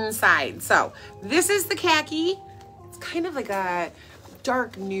fabric inside. So this is the khaki. It's kind of like a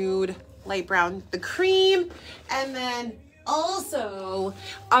dark nude, light brown. The cream, and then also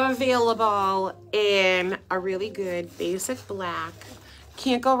available in a really good basic black.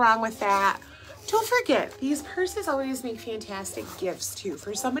 Can't go wrong with that. Don't forget, these purses always make fantastic gifts too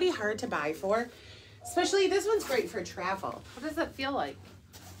for somebody hard to buy for. Especially this one's great for travel. What does that feel like?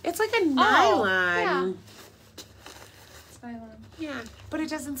 It's like a nylon. Yeah. It's nylon. Yeah, but it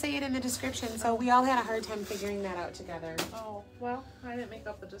doesn't say it in the description, so we all had a hard time figuring that out together. Oh, well, I didn't make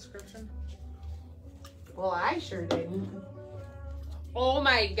up the description. Well, I sure didn't. Oh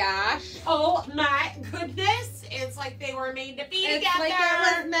my gosh. Oh my goodness. It's like they were made to be together. It's like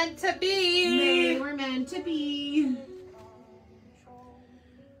it was meant to be. They were meant to be.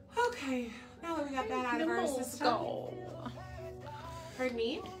 Okay, now that we got that out of our system. Go. Pardon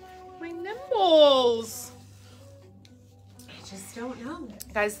me? My nimbles. I just don't know.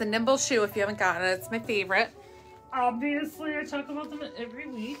 Guys, the nimble shoe, if you haven't gotten it, it's my favorite. Obviously, I talk about them every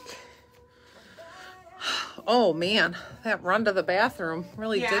week. Oh man, that run to the bathroom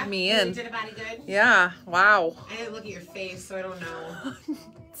really did me in. Really did a body good? Yeah, wow. I didn't look at your face, so I don't know.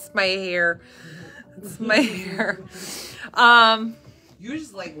 It's my hair. It's my hair. You were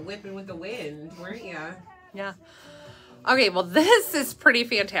just like whipping with the wind, weren't you? Yeah. Okay, well this is pretty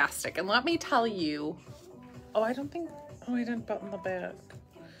fantastic. And let me tell you, I didn't button the back.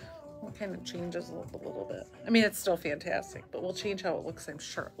 It kind of changes a little bit. I mean, it's still fantastic, but we'll change how it looks, I'm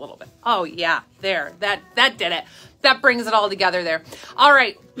sure, a little bit. Oh yeah, there, that did it. That brings it all together there. All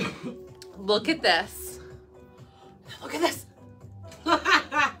right, look at this. Look at this.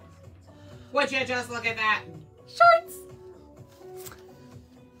 Would you just look at that? Shorts.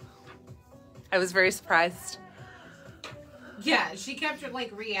 I was very surprised. Yeah, she kept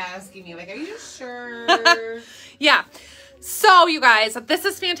like re-asking me, like, are you sure? Yeah. So you guys, this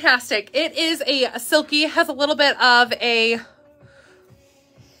is fantastic. It is a silky, has a little bit of a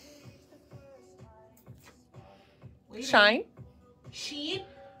shine. Sheen?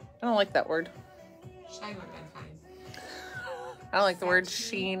 I don't like that word. Shine would have been fine. I don't like the word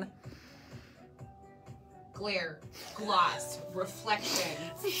sheen. Glare, gloss, reflection,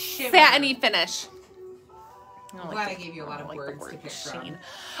 shimmer. Satiny finish. I'm glad I gave you a lot of words to pick from.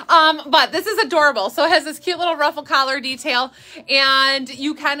 But this is adorable. So it has this cute little ruffle collar detail. And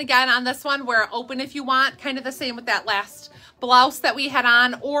you can, again, on this one, wear it open if you want. Kind of the same with that last blouse that we had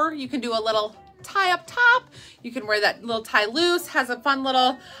on. Or you can do a little tie up top. You can wear that little tie loose. Has a fun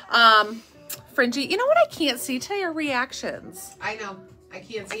little fringy. You know what I can't see today are reactions. I know. I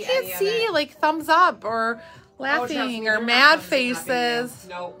can't see any of it. Like thumbs up or laughing or mad faces.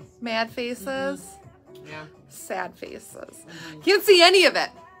 Nope. Mad faces. Yeah. Sad faces. Can't see any of it.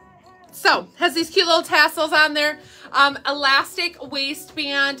 So, has these cute little tassels on there. Elastic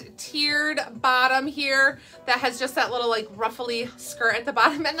waistband, tiered bottom here that has just that little like ruffly skirt at the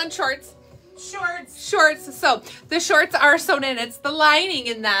bottom, and then shorts. Shorts. So, the shorts are sewn in. It's the lining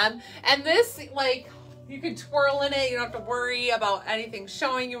in them. And this, like, you can twirl in it. You don't have to worry about anything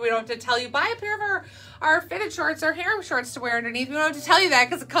showing you. We don't have to tell you, buy a pair of our fitted shorts or harem shorts to wear underneath. We don't have to tell you that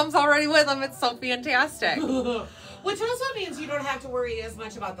because it comes already with them. It's so fantastic. Which also means you don't have to worry as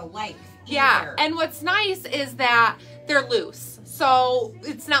much about the length either. Yeah, and what's nice is that they're loose. So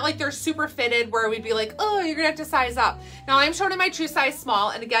it's not like they're super fitted where we'd be like, oh, you're going to have to size up. Now I'm showing in my true size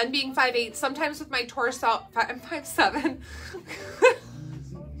small. And again, being 5'8", sometimes with my torso, I'm 5'7".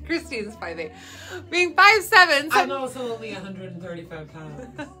 Christine's 5'8". Being 5'7". I'm also only 135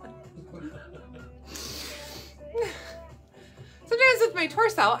 pounds. Sometimes with my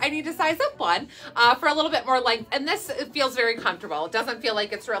torso, I need to size up one for a little bit more length. And this feels very comfortable. It doesn't feel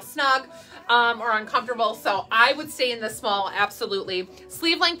like it's real snug or uncomfortable. So I would stay in the small, absolutely.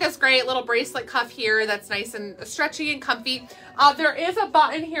 Sleeve length is great. Little bracelet cuff here that's nice and stretchy and comfy. There is a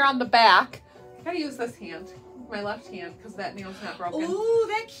button here on the back. I gotta use this hand. My left hand because that nail's not broken. Ooh,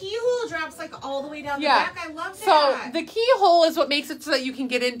 that keyhole drops like all the way down the back. I love that. So the keyhole is what makes it so that you can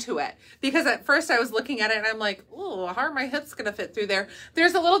get into it. Because at first I was looking at it and I'm like, ooh, how are my hips gonna fit through there?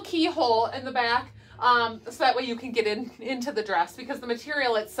 There's a little keyhole in the back. So that way you can get into the dress because the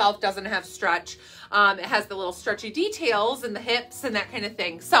material itself doesn't have stretch. It has the little stretchy details in the hips and that kind of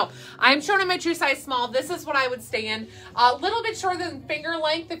thing. So I'm showing in my true size small. This is what I would stay in. A little bit shorter than finger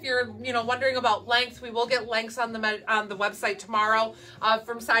length. If you're wondering about length, we will get lengths on the website tomorrow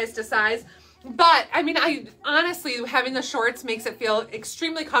from size to size. But I mean, I honestly, having the shorts makes it feel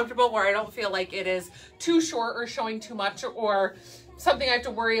extremely comfortable where I don't feel like it is too short or showing too much or something I have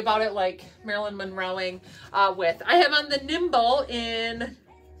to worry about it like Marilyn Monroeing with. I have on the Nimble in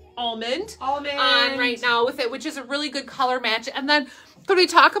almond on right now with it, which is a really good color match. And then could we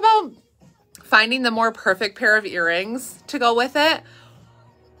talk about finding the more perfect pair of earrings to go with it?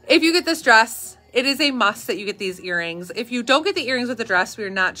 If you get this dress, it is a must that you get these earrings. If you don't get the earrings with the dress, we are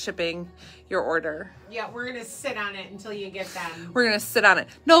not shipping your order. Yeah, we're going to sit on it until you get them. We're going to sit on it.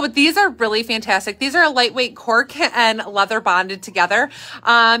 No, but these are really fantastic. These are a lightweight cork and leather bonded together.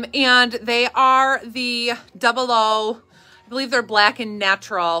 And they are the 00, I believe they're black and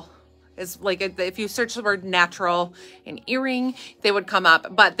natural. Is like if you search the word natural and earring, they would come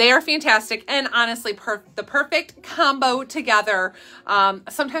up. But they are fantastic and honestly the perfect combo together.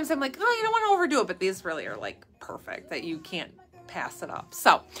 Sometimes I'm like, oh, you don't want to overdo it, but these really are like perfect that you can't pass it up.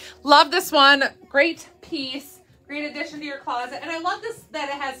 So love this one. Great piece. Great addition to your closet. And I love this that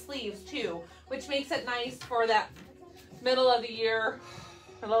it has sleeves too, which makes it nice for that middle of the year,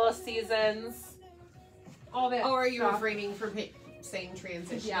 middle of seasons. All that. Or are you refraining from saying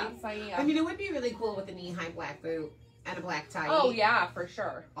transition? Yes, I am. I mean, it would be really cool with a knee-high black boot and a black tie. Oh yeah, for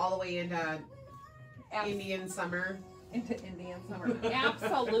sure. All the way into Indian summer. Into Indian summer.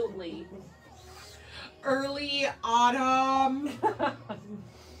 Absolutely. early autumn.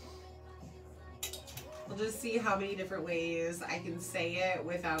 We'll just see how many different ways I can say it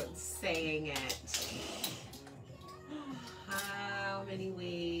without saying it. How many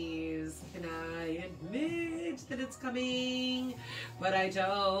ways can I admit that it's coming, but I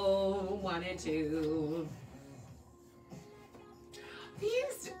don't want it to?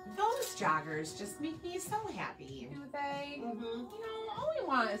 Those joggers just make me so happy. Do they? Mm-hmm. You know, all we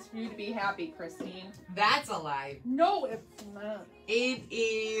want is for you to be happy, Christine. That's a lie. No, it's not. It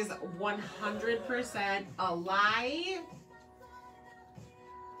is 100% a lie,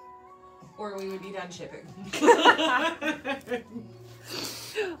 or we would be done shipping.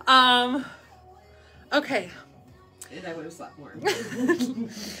 Okay. And I would have slept more.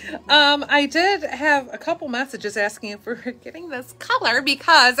 I did have a couple messages asking if we're getting this color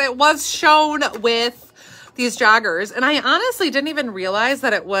because it was shown with these joggers. And I honestly didn't even realize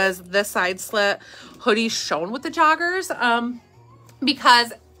that it was this side slit hoodie shown with the joggers.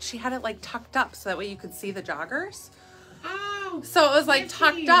 Because she had it like tucked up so that way you could see the joggers. Oh, So it was like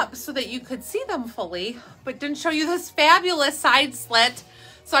tucked up so that you could see them fully, but didn't show you this fabulous side slit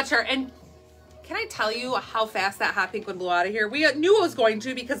sweatshirt. And can I tell you how fast that hot pink one blew out of here? We knew it was going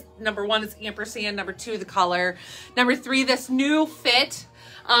to because number one, it's ampersand. Number two, the color. Number three, this new fit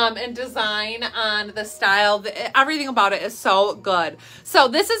and design on the style. Everything about it is so good. So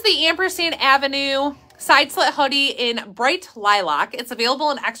this is the Ampersand Avenue side slit hoodie in bright lilac. It's available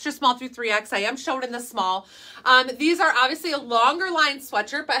in extra small through 3X. I am shown in the small. These are obviously a longer line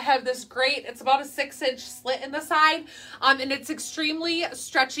sweatshirt, but have this great, it's about a 6-inch slit in the side. And it's extremely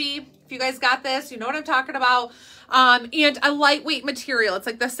stretchy. If you guys got this, you know what I'm talking about. And a lightweight material. It's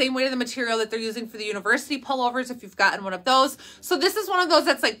like the same weight of the material that they're using for the university pullovers if you've gotten one of those. So this is one of those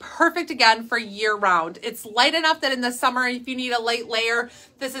that's like perfect again for year round. It's light enough that in the summer, if you need a light layer,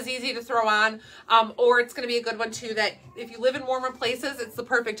 this is easy to throw on. Or it's going to be a good one too that if you live in warmer places, it's the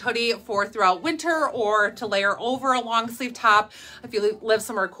perfect hoodie for throughout winter or to layer over a long sleeve top if you live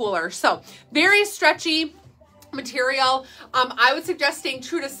somewhere cooler. So very stretchy material. I would suggest staying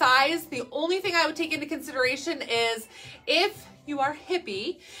true to size. The only thing I would take into consideration is if you are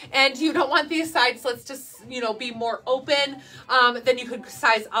hippie and you don't want these side slits to, you know, be more open, then you could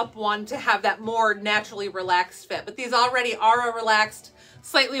size up one to have that more naturally relaxed fit. But these already are a relaxed,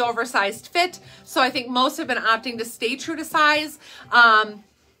 slightly oversized fit. So I think most have been opting to stay true to size.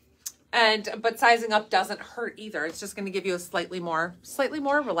 But sizing up doesn't hurt either. It's just going to give you a slightly more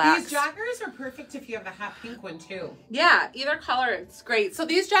relaxed. These joggers are perfect if you have the hot pink one too. Yeah, either color, it's great. So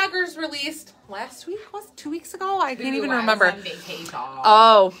these joggers released last week, was it 2 weeks ago? I can't even remember.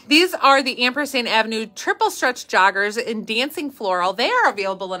 Oh, these are the Ampersand Avenue triple stretch joggers in dancing floral. They are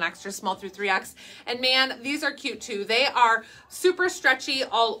available in extra small through 3X. And man, these are cute too. They are super stretchy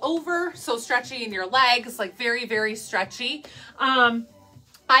all over. So stretchy in your legs, like very, very stretchy.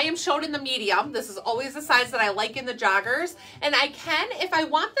 I am shown in the medium. This is always the size that I like in the joggers. And I can, if I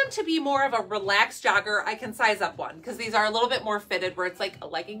want them to be more of a relaxed jogger, I can size up one because these are a little bit more fitted where it's like a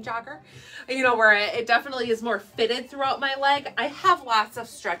legging jogger, you know, where it definitely is more fitted throughout my leg. I have lots of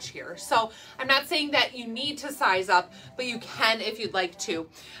stretch here. So I'm not saying that you need to size up, but you can if you'd like to.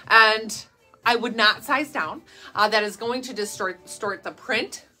 And I would not size down. That is going to distort the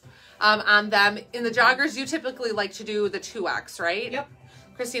print on them. In the joggers, you typically like to do the 2X, right? Yep.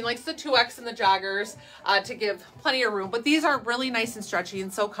 Christine likes the 2X in the joggers to give plenty of room, but these are really nice and stretchy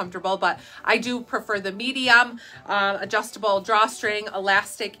and so comfortable, but I do prefer the medium, adjustable drawstring,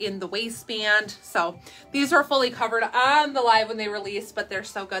 elastic in the waistband. So these are fully covered on the live when they released, but they're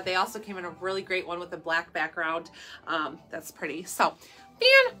so good. They also came in a really great one with a black background. That's pretty. So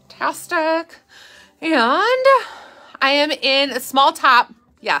fantastic. And I am in a small top.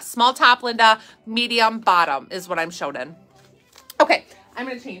 Yeah, small top, Linda, medium bottom is what I'm shown in. Okay. I'm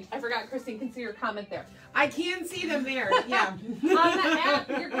going to change. I forgot Christine can see your comment there. I can see them there, yeah. On the app,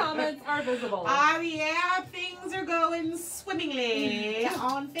 your comments are visible. On the app, things are going swimmingly.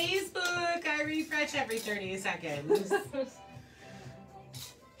 On Facebook, I refresh every 30 seconds.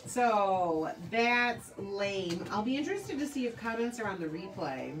 So, that's lame. I'll be interested to see if comments are on the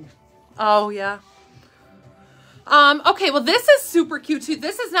replay. Oh, yeah. Okay, well, this is super cute, too.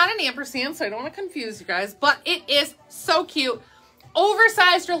 This is not an ampersand, so I don't want to confuse you guys, but it is so cute.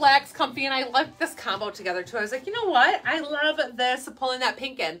 Oversized, relaxed, comfy, and I like this combo together too. I was like, you know what? I love this, pulling that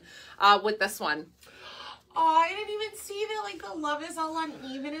pink in with this one. Oh, I didn't even see that like the love is all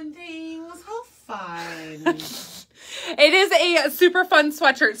uneven and things. How fun. It is a super fun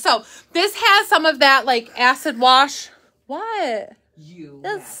sweatshirt. So this has some of that like acid wash. What? You.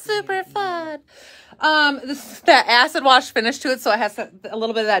 That's super fun. That acid wash finish to it, so it has a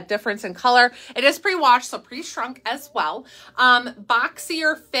little bit of that difference in color. It is pre-washed, so pre-shrunk as well.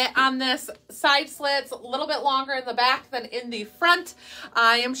 Boxier fit on this. Side slits, a little bit longer in the back than in the front.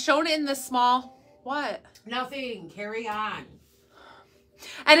 I am shown in the small, what? Nothing, carry on.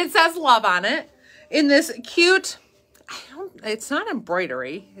 And it says love on it in this cute, it's not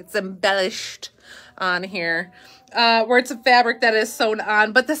embroidery, it's embellished on here. Where it's a fabric that is sewn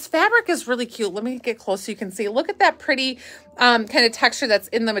on, but this fabric is really cute. Let me get close so you can see. Look at that pretty kind of texture that's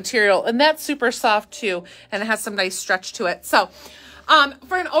in the material, and that's super soft too, and it has some nice stretch to it. So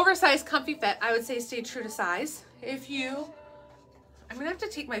for an oversized comfy fit, I would say stay true to size. If you, I'm gonna have to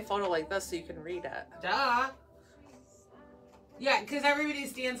take my photo like this so you can read it. Duh. Yeah, because everybody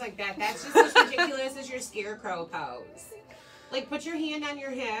stands like that. That's just as ridiculous as your scarecrow pose. Like, put your hand on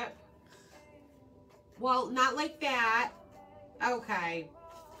your hip. Well, not like that. Okay.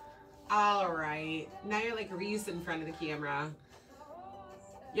 All right. Now you're like Reese in front of the camera.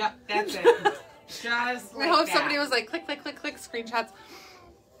 Yep, that's it. Just like I hope that. somebody was like, click, click, click, click, screenshots.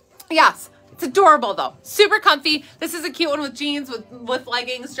 Yes, it's adorable though. Super comfy. This is a cute one with jeans, with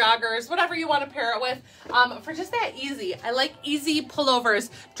leggings, joggers, whatever you want to pair it with. For just that easy. I like easy pullovers.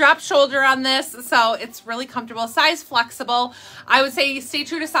 Drop shoulder on this, so it's really comfortable. Size flexible. I would say stay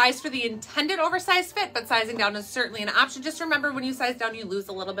true to size for the intended oversized fit, but sizing down is certainly an option. Just remember, when you size down, you lose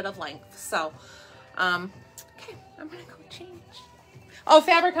a little bit of length. So, okay, I'm gonna go change. Oh,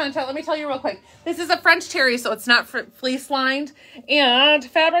 fabric content, let me tell you real quick. This is a French terry, so it's not fleece lined. And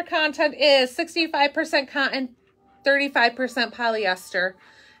fabric content is 65% cotton, 35% polyester.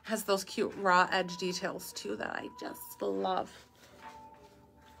 Has those cute raw edge details too that I just love.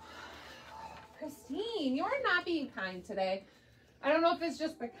 Christine, you are not being kind today. I don't know if it's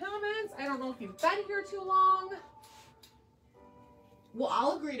just the comments. I don't know if you've been here too long. Well,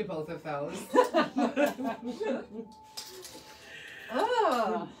 I'll agree to both of those.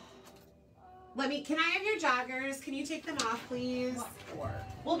 Oh. Can I have your joggers? Can you take them off, please? What for?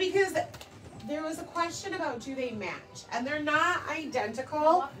 Well, because there was a question about do they match, and they're not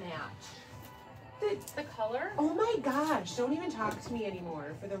identical. What match? The color? Oh my gosh, don't even talk to me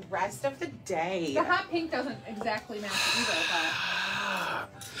anymore for the rest of the day. The hot pink doesn't exactly match either,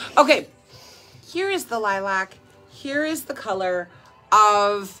 but... Okay, here is the lilac. Here is the color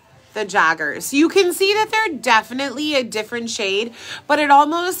of the joggers. You can see that they're definitely a different shade, but it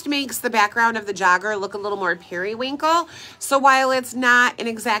almost makes the background of the jogger look a little more periwinkle. So while it's not an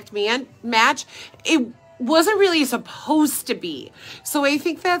exact match, it wasn't really supposed to be. So I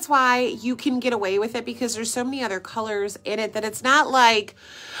think that's why you can get away with it, because there's so many other colors in it that it's not like,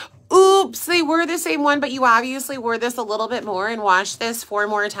 oops, they were the same one, but you obviously wore this a little bit more and washed this 4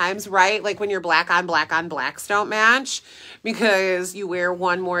 more times, right? Like when your black on blacks don't match because you wear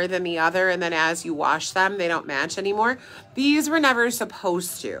one more than the other, and then as you wash them, they don't match anymore. These were never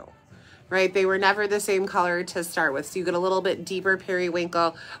supposed to, right? They were never the same color to start with. So you get a little bit deeper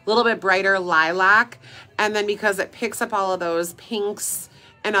periwinkle, a little bit brighter lilac, and then because it picks up all of those pinks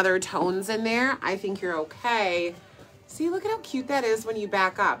and other tones in there, I think you're okay. See, look at how cute that is when you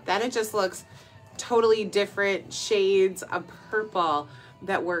back up. Then it just looks totally different shades of purple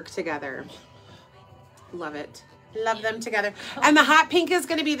that work together. Love it. Love them together. And the hot pink is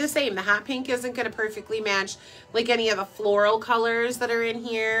going to be the same. The hot pink isn't going to perfectly match like any of the floral colors that are in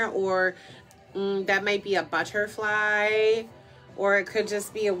here, or that might be a butterfly, or it could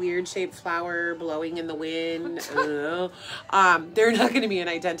just be a weird shaped flower blowing in the wind. I don't know. They're not going to be an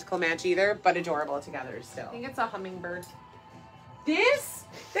identical match either, but adorable together still. I think it's a hummingbird. That's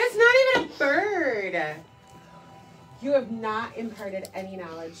not even a bird. You have not imparted any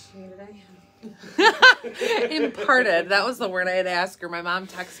knowledge to me today. Imparted. That was the word I had to ask her. My mom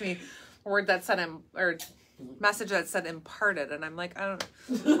texted me a word that said or message that said imparted, and I'm like, I don't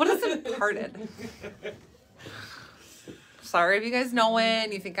know. What is imparted? Sorry if you guys know it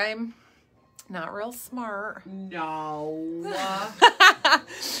and you think I'm not real smart. No.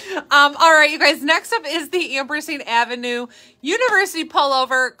 All right, you guys, next up is the Ampersand Avenue University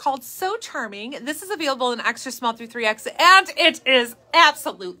pullover called So Charming. This is available in extra small through 3X, and it is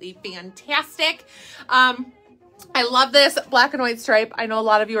absolutely fantastic. I love this black and white stripe. I know a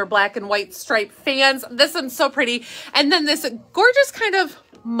lot of you are black and white stripe fans. This one's so pretty. And then this gorgeous kind of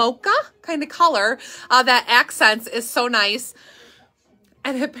mocha kind of color that accents is so nice.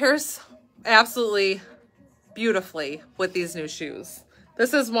 And it pairs absolutely beautifully with these new shoes.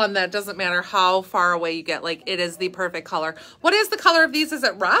 This is one that doesn't matter how far away you get, like it is the perfect color. What is the color of these? Is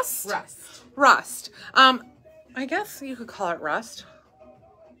it rust? Rust. Rust. I guess you could call it rust,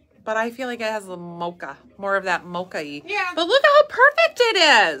 but I feel like it has the mocha, more of that mocha-y. Yeah. But look at how perfect it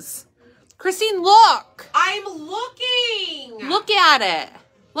is. Christine, look. I'm looking. Look at it.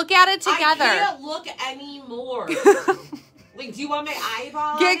 Look at it together. I can't look anymore. Like, do you want my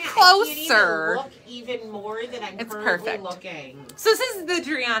eyeball? Get on it? closer. I can't even look even more than I'm It's currently perfect. looking. So this is the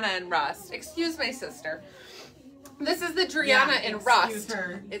Driana and Rust. Excuse my sister. This is the Driana and Rust.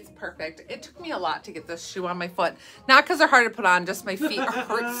 Her. It's perfect. It took me a lot to get this shoe on my foot. Not because they're hard to put on, just my feet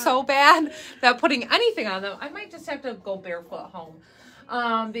hurt so bad that putting anything on them, I might just have to go barefoot home.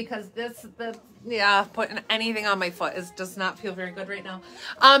 Because putting anything on my foot does not feel very good right now.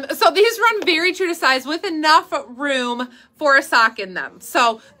 So these run very true to size with enough room for a sock in them.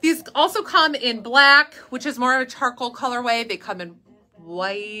 So these also come in black, which is more of a charcoal colorway. They come in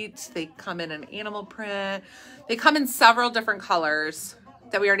white. They come in an animal print. They come in several different colors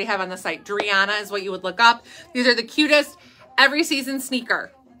that we already have on the site. Driana is what you would look up. These are the cutest every season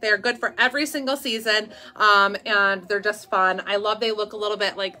sneaker. They're good for every single season, and they're just fun. I love they look a little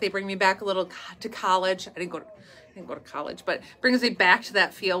bit like they bring me back a little to college. I didn't go to college, but brings me back to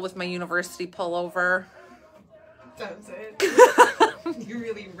that feel with my university pullover. That's it. You're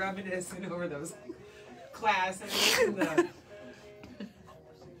really reminiscing over those classes and the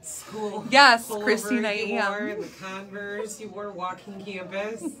school. Yes, pullover Christine, I you am. wore, and the Converse you wore walking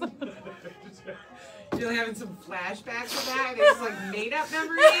campus. You're having some flashbacks of that? They're just like made up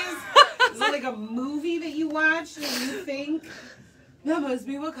memories? Is it like a movie that you watched and you think that must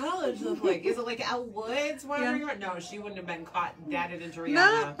be what college looked like? Is it like Elle Woods wandering around? No, she wouldn't have been caught dead in a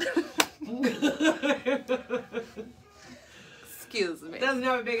Driana. No. Excuse me. Doesn't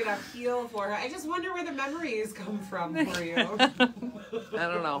have a big enough heel for her. I just wonder where the memories come from for you. I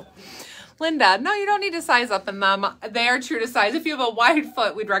don't know. Linda, no, you don't need to size up in them. They are true to size. If you have a wide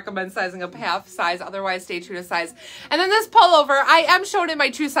foot, we'd recommend sizing up half size. Otherwise, stay true to size. And then this pullover, I am showing in my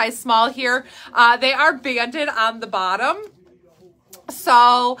true size small here. They are banded on the bottom.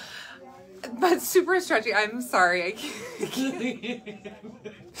 So, but super stretchy. I'm sorry. I can't.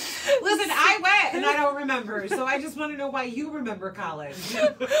 Listen, I went and I don't remember, so I just want to know why you remember college.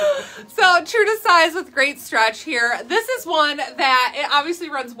 So true to size with great stretch here. This is one that it obviously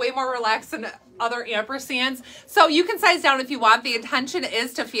runs way more relaxed than other ampersands. So you can size down if you want. The intention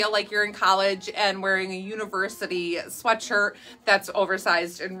is to feel like you're in college and wearing a university sweatshirt that's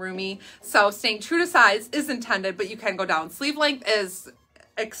oversized and roomy. So staying true to size is intended, but you can go down. Sleeve length is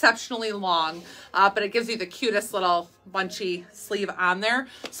exceptionally long, but it gives you the cutest little bunchy sleeve on there.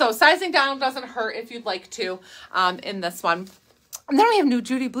 So sizing down doesn't hurt if you'd like to in this one. And then we have new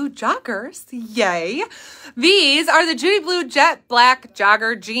Judy Blue joggers. Yay. These are the Judy Blue Jet Black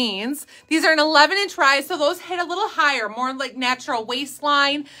Jogger Jeans. These are an 11-inch rise, so those hit a little higher, more like natural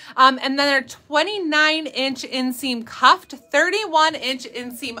waistline. And then they're 29-inch inseam cuffed, 31-inch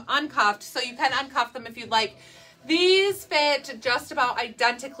inseam uncuffed, so you can uncuff them if you'd like. These fit just about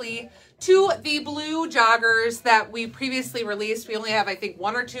identically to the blue joggers that we previously released. We only have, I think,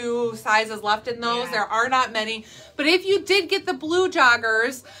 1 or 2 sizes left in those. Yeah. There are not many. But if you did get the blue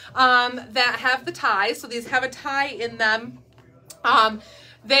joggers that have the tie, so these have a tie in them,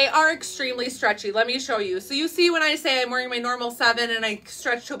 they are extremely stretchy. Let me show you. So you see when I say I'm wearing my normal 7 and I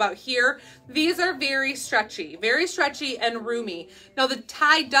stretch to about here, these are very stretchy and roomy. Now the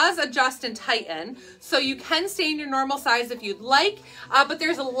tie does adjust and tighten, so you can stay in your normal size if you'd like, but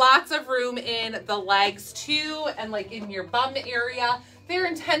there's lots of room in the legs too, and like in your bum area. They're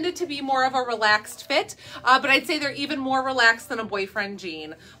intended to be more of a relaxed fit, but I'd say they're even more relaxed than a boyfriend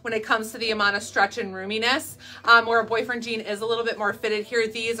jean when it comes to the amount of stretch and roominess, where a boyfriend jean is a little bit more fitted here.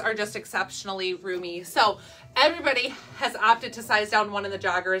 These are just exceptionally roomy. So everybody has opted to size down one of the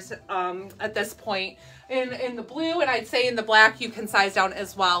joggers at this point. In the blue, and I'd say in the black, you can size down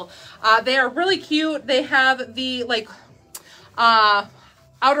as well. They are really cute. They have the like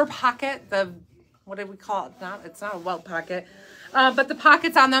outer pocket, the, what do we call it? It's not a welt pocket. But the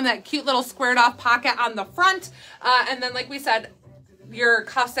pockets on them, that cute little squared off pocket on the front. And then, like we said, your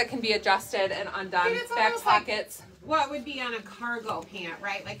cuffs that can be adjusted and undone. Back pockets. Like what would be on a cargo pant,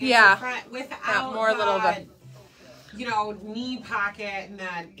 right? Like yeah, the front without that more little bit, you know, knee pocket and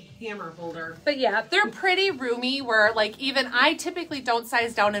that hammer holder. But yeah, they're pretty roomy, where like even I typically don't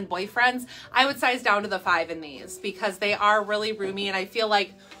size down in boyfriends. I would size down to the 5 in these because they are really roomy, and I feel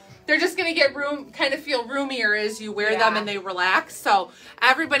like they're just going to get kind of feel roomier as you wear them and they relax. So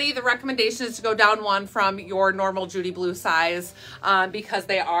everybody, the recommendation is to go down 1 from your normal Judy Blue size because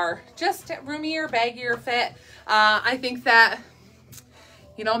they are just roomier, baggier fit. I think that,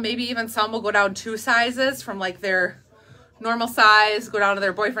 you know, maybe even some will go down 2 sizes from like their normal size, go down to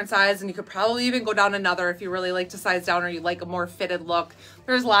their boyfriend size, and you could probably even go down another if you really like to size down or you like a more fitted look.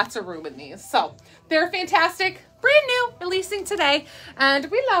 There's lots of room in these. So they're fantastic. Brand new, releasing today, and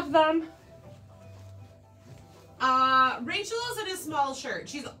we love them. Rachel's in a small shirt.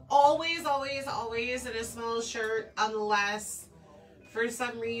 She's always, always, always in a small shirt unless for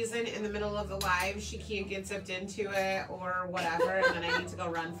some reason in the middle of the live she can't get zipped into it or whatever, and then I need to go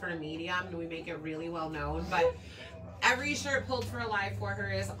run for a medium and we make it really well known. But every shirt pulled for a live for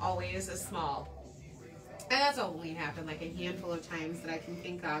her is always a small. And that's only happened like a handful of times that I can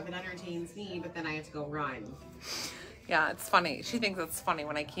think of. It entertains me, but then I have to go run. Yeah, it's funny. She thinks it's funny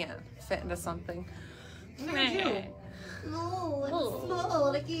when I can't fit into something. I do. No, it's small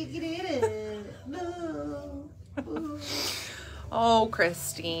and I can't get in it. No. Oh,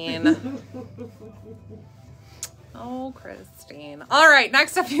 Christine. Oh, Christine. All right,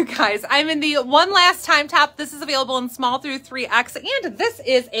 next up, you guys. I'm in the One Last Time top. This is available in small through 3X, and this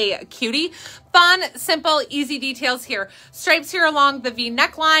is a cutie. Fun, simple, easy details here. Stripes here along the V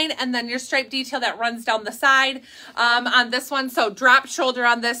neckline, and then your stripe detail that runs down the side on this one. So drop shoulder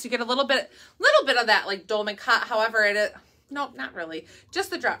on this. You get a little bit of that like dolman cut. However, it is. Nope, not really. Just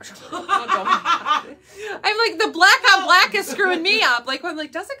the drop shoulder. I'm like, the black on black is screwing me up. Like, I'm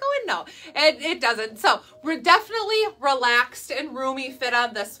like, does it go in? No, it doesn't. So we're definitely relaxed and roomy fit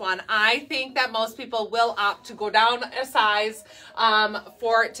on this one. I think that most people will opt to go down a size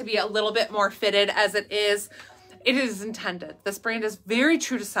for it to be a little bit more fitted as it is. It is intended. This brand is very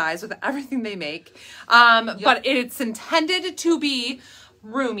true to size with everything they make. But it's intended to be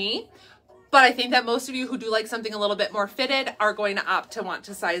roomy. But I think that most of you who do like something a little bit more fitted are going to opt to want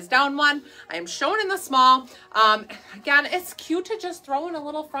to size down one. I am showing in the small. Again, it's cute to just throw in a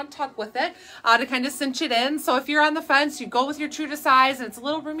little front tuck with it to kind of cinch it in. So if you're on the fence, you go with your true to size and it's a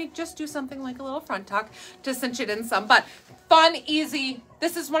little roomy, just do something like a little front tuck to cinch it in some. But fun, easy.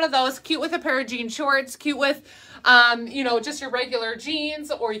 This is one of those cute with a pair of jean shorts, cute with, you know, just your regular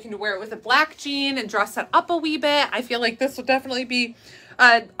jeans, or you can wear it with a black jean and dress it up a wee bit. I feel like this would definitely be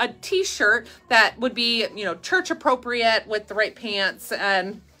a t-shirt that would be, you know, church appropriate with the right pants,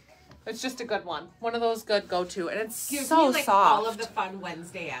 and it's just a good one. One of those good go-to, and it's gives so me, like, soft. all of the fun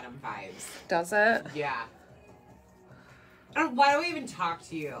Wednesday Adam vibes. Does it? Yeah. Why do I even talk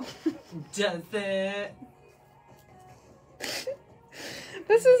to you? Does it?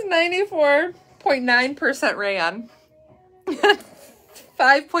 This is 94.9% rayon.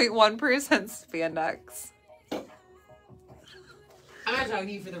 5.1% spandex. I'm not talking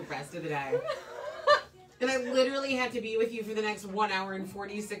to you for the rest of the day. And I literally had to be with you for the next 1 hour and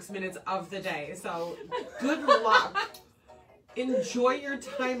 46 minutes of the day. So, good luck. Enjoy your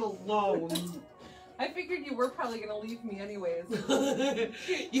time alone. I figured you were probably going to leave me anyways.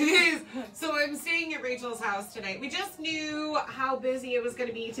 You guys, so I'm staying at Rachel's house tonight. We just knew how busy it was going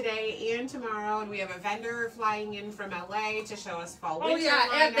to be today and tomorrow. And we have a vendor flying in from LA to show us fall winter. Oh, yeah,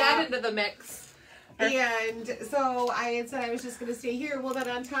 add that into the mix. And so I had said I was just going to stay here. Well, then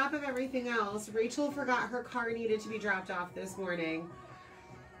on top of everything else, Rachel forgot her car needed to be dropped off this morning.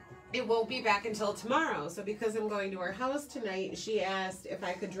 It won't be back until tomorrow. So because I'm going to her house tonight, she asked if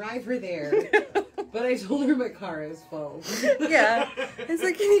I could drive her there. But I told her my car is full. Yeah. It's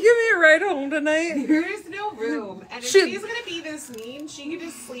like, can you give me a ride home tonight? There is no room. And if she's going to be this mean, she can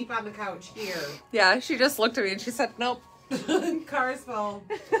just sleep on the couch here. Yeah, she just looked at me and she said, nope. Car's full.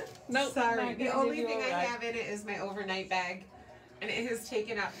 Nope. Sorry. The only thing I have in it is my overnight bag. And it has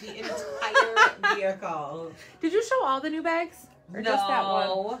taken up the entire vehicle. Did you show all the new bags? Or No. just that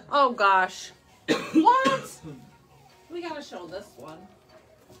one? Oh, gosh. What? We gotta show this one.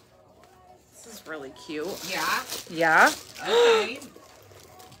 This is really cute. Yeah? Yeah? Okay.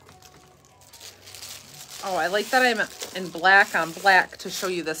 Oh, I like that I'm in black on black to show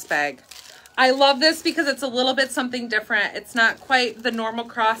you this bag. I love this because it's a little bit something different. It's not quite the normal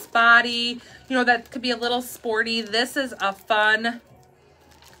crossbody. You know, that could be a little sporty. This is a fun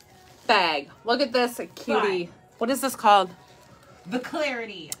bag. Look at this, a cutie. Fun. What is this called? The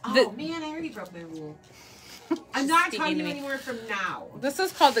Clarity. Oh, man, I already broke my rule. I'm not talking to you anymore from now. This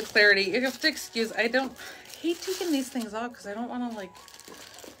is called the Clarity. You have to excuse, I hate taking these things off because I don't want to, like,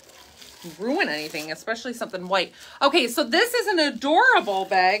 ruin anything, especially something white. Okay, so this is an adorable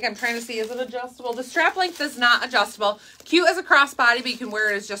bag. I'm trying to see, is it adjustable? The strap length is not adjustable. Cute as a crossbody, but you can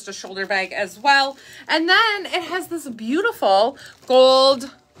wear it as just a shoulder bag as well. And then it has this beautiful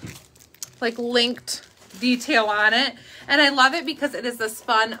gold, like, linked detail on it. And I love it because it is this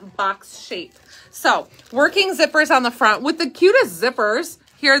fun box shape. So, working zippers on the front with the cutest zippers.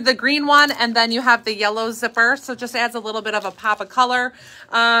 Here, the green one, and then you have the yellow zipper, so just adds a little bit of a pop of color.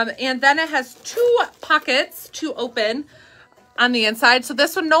 And then it has 2 pockets to open on the inside. So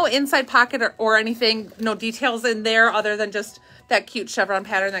this one, no inside pocket or anything, no details in there other than just that cute chevron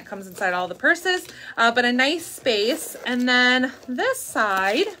pattern that comes inside all the purses. But a nice space. And then this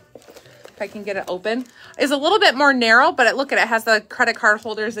side if I can get it open, is a little bit more narrow, but look at it, has the credit card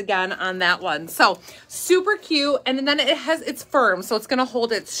holders again on that one. So super cute. And then it's firm, so it's going to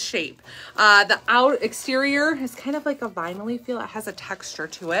hold its shape. The exterior is kind of like a vinyl-y feel. It has a texture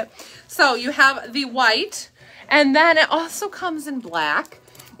to it. So you have the white, and then it also comes in black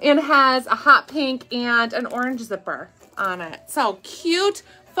and has a hot pink and an orange zipper on it. So cute,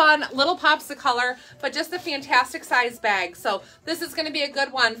 fun, little pops of color, but just a fantastic size bag. So this is going to be a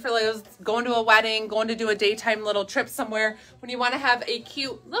good one for like going to a wedding, going to do a daytime little trip somewhere when you want to have a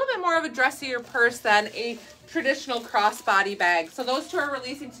cute, little bit more of a dressier purse than a traditional crossbody bag. So those two are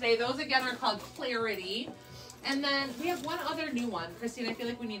releasing today. Those again are called Clarity. And then we have one other new one. Christine, I feel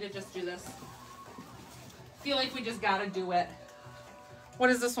like we need to just do this. I feel like we just got to do it. What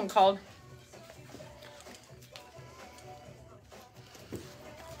is this one called?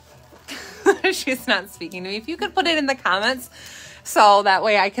 She's not speaking to me. If you could put it in the comments so that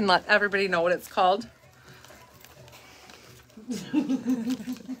way I can let everybody know what it's called.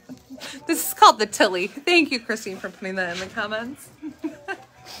 This is called the Tilly. Thank you, Christine, for putting that in the comments.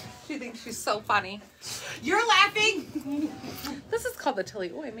 She thinks she's so funny. You're laughing. This is called the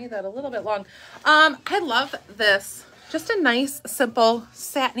Tilly. Oh, I made that a little bit long. I love this. Just a nice, simple,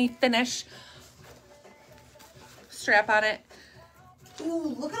 satiny finish. Strap on it.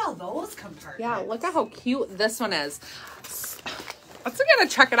 Ooh, look at all those compartments. Yeah, look at how cute this one is. Let's again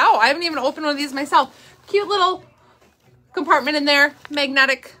check it out. I haven't even opened one of these myself. Cute little compartment in there.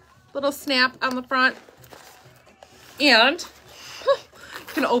 Magnetic little snap on the front. And you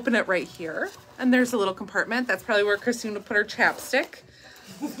can open it right here. And there's a little compartment. That's probably where Christine would put her chapstick.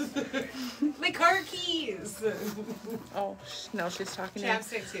 My car keys. Oh, no, she's talking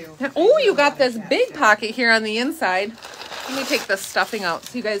Chapstick too. Oh, you got this big pocket here on the inside. Let me take the stuffing out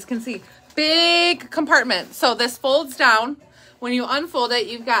so you guys can see. Big compartment. So this folds down. When you unfold it,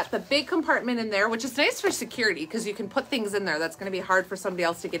 you've got the big compartment in there, which is nice for security because you can put things in there. That's going to be hard for somebody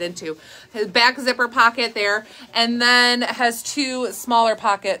else to get into. His back zipper pocket there. And then it has two smaller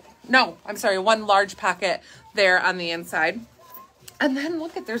pocket. No, I'm sorry, one large pocket there on the inside. And then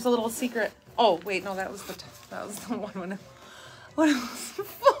look at, there's a little secret. Oh, wait, no, that was the one when it was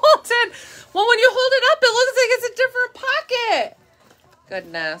folded. Well, when you hold it up, it looks like it's a different pocket.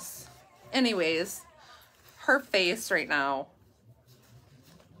 Goodness. Anyways, her face right now,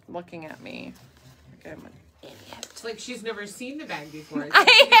 looking at me like I'm an idiot. It's like she's never seen the bag before.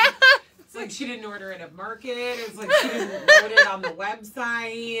 It's like she didn't order it at market. It's like she didn't load it on the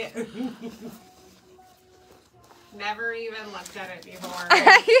website. Never even looked at it before.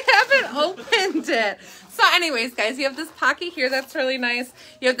 You haven't opened it. So anyways, guys, you have this pocket here that's really nice.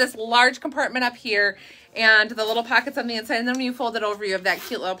 You have this large compartment up here and the little pockets on the inside. And then when you fold it over, you have that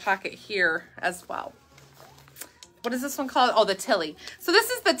cute little pocket here as well. What is this one called? Oh, the Tilly. So this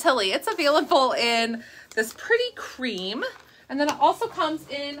is the Tilly. It's available in this pretty cream. And then it also comes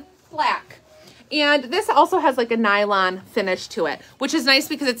in black. And this also has like a nylon finish to it, which is nice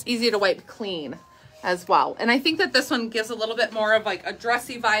because it's easy to wipe clean as well. And I think that this one gives a little bit more of like a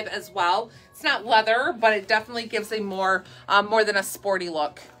dressy vibe as well. It's not leather, but it definitely gives a more than a sporty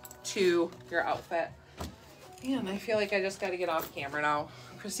look to your outfit. Man, I feel like I just got to get off camera now.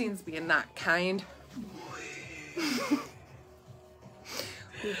 Christine's being not kind.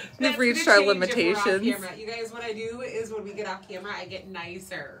 We've reached our limitations. You guys, what I do is when we get off camera, I get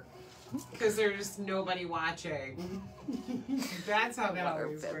nicer. Because there's nobody watching. That's how that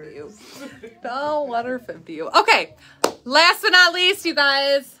always works. Don't let her fib you. Okay, last but not least, you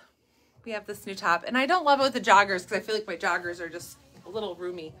guys, we have this new top. And I don't love it with the joggers because I feel like my joggers are just a little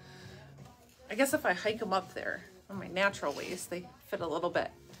roomy. I guess if I hike them up there on my natural waist, they fit a little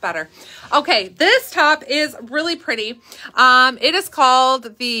bit better. Okay, this top is really pretty. It is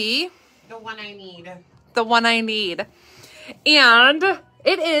called The One I Need. The One I Need. And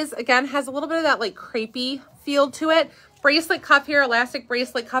it is, again, has a little bit of that like crepey feel to it. Bracelet cuff here, elastic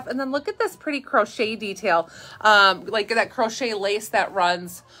bracelet cuff. And then look at this pretty crochet detail. Like that crochet lace that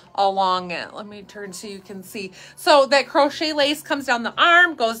runs along it. Let me turn so you can see. So that crochet lace comes down the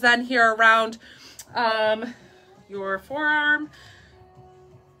arm, goes then here around your forearm.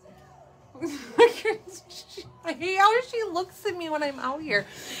 I hate how she looks at me when I'm out here.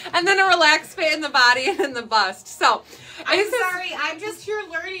 And then a relaxed fit in the body and in the bust. So I'm sorry, I'm just here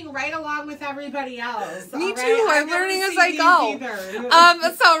learning right along with everybody else. Me too. I'm learning as I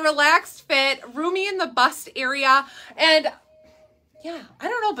go. So relaxed fit, roomy in the bust area, and yeah, I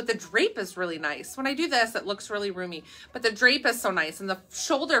don't know, but the drape is really nice. When I do this, it looks really roomy, but the drape is so nice, and the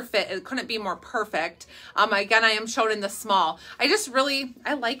shoulder fit, it couldn't be more perfect. Again, I am shown in the small. I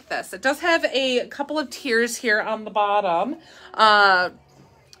like this. It does have a couple of tiers here on the bottom.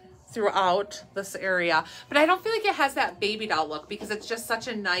 throughout this area. But I don't feel like it has that baby doll look because it's just such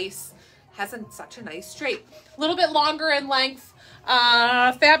a nice, such a nice straight. A little bit longer in length.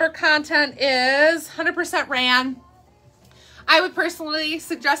 Fabric content is 100% rayon. I would personally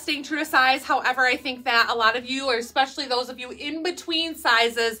suggest staying true to size. However, I think that a lot of you, or especially those of you in between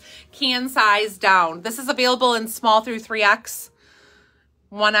sizes, can size down. This is available in small through 3X,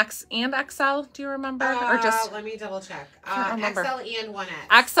 1X and XL. Do you remember? Or just let me double check. XL and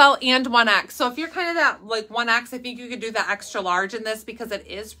 1X. XL and 1X. So if you're kind of that like 1X, I think you could do the extra large in this because it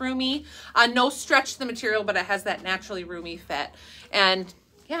is roomy. No stretch to the material, but it has that naturally roomy fit. And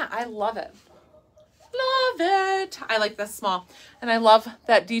yeah, I love it. Love it. I like this small. And I love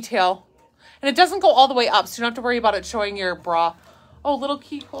that detail. And it doesn't go all the way up, so you don't have to worry about it showing your bra. Oh, little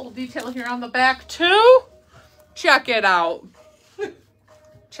keyhole detail here on the back too. Check it out.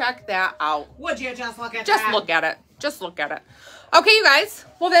 Check that out. Would you just look at that? Just look at it. Just look at it. Okay, you guys.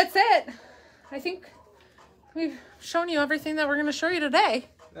 Well, that's it. I think we've shown you everything that we're going to show you today.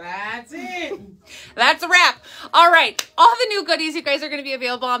 That's it. That's a wrap. All right. All the new goodies, you guys, are going to be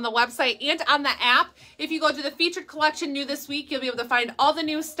available on the website and on the app. If you go to the featured collection new this week, you'll be able to find all the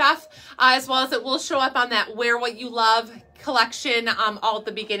new stuff, as well as it will show up on that Wear What You Love collection all at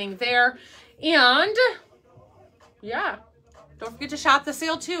the beginning there. And yeah, don't forget to shop the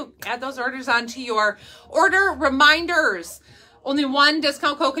sale too. Add those orders onto your order reminders. Only one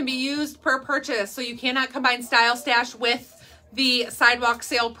discount code can be used per purchase, so you cannot combine Style Stash with the sidewalk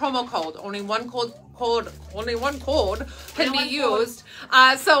sale promo code. Only one code can be used.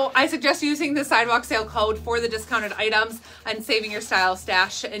 So I suggest using the sidewalk sale code for the discounted items and saving your Style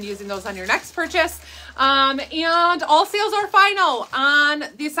Stash and using those on your next purchase. And all sales are final on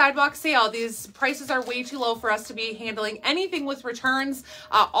the sidewalk sale. These prices are way too low for us to be handling anything with returns.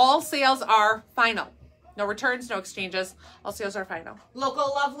 All sales are final. No returns, no exchanges. All sales are final. Local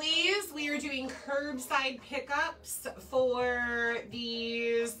lovelies, we are doing curbside pickups for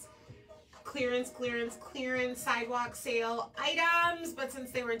these clearance sidewalk sale items. But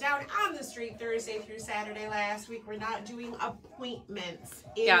since they were down on the street Thursday through Saturday last week, we're not doing appointments.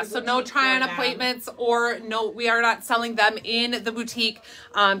 Yeah, so no try-on appointments, or no, we are not selling them in the boutique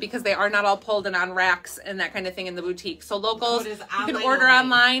because they are not all pulled and on racks and that kind of thing in the boutique. So locals, you can order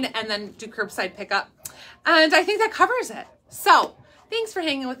online and then do curbside pickup. And I think that covers it. So thanks for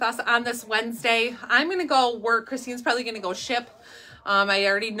hanging with us on this Wednesday. I'm going to go work. Christine's probably going to go ship. I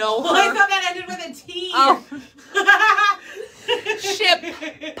already know her. Oh, I thought that ended with a T. Oh.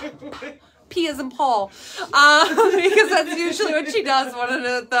 Ship. P as in Paul. Because that's usually what she does when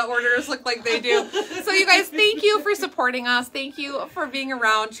the orders look like they do. So you guys, thank you for supporting us. Thank you for being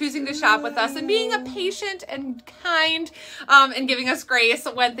around, choosing to shop with us, and being a patient and kind, and giving us grace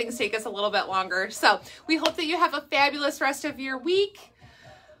when things take us a little bit longer. So we hope that you have a fabulous rest of your week.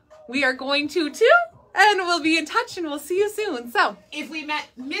 We are going to too. And we'll be in touch, and we'll see you soon. So, if we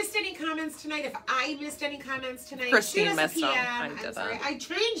missed any comments tonight, if I missed any comments tonight, Christine missed them. I'm sorry. I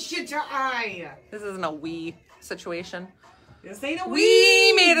changed it to I. This isn't a we situation. This ain't a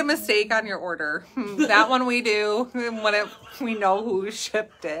we made a mistake on your order. That one we do when we know who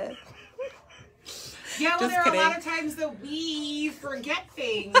shipped it. Yeah, well, there are a lot of times that we forget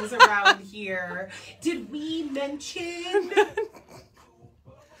things around here. Did we mention?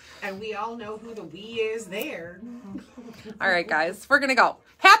 And we all know who the we is there. All right, guys, we're going to go.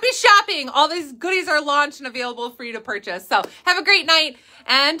 Happy shopping. All these goodies are launched and available for you to purchase. So have a great night,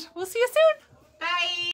 and we'll see you soon. Bye.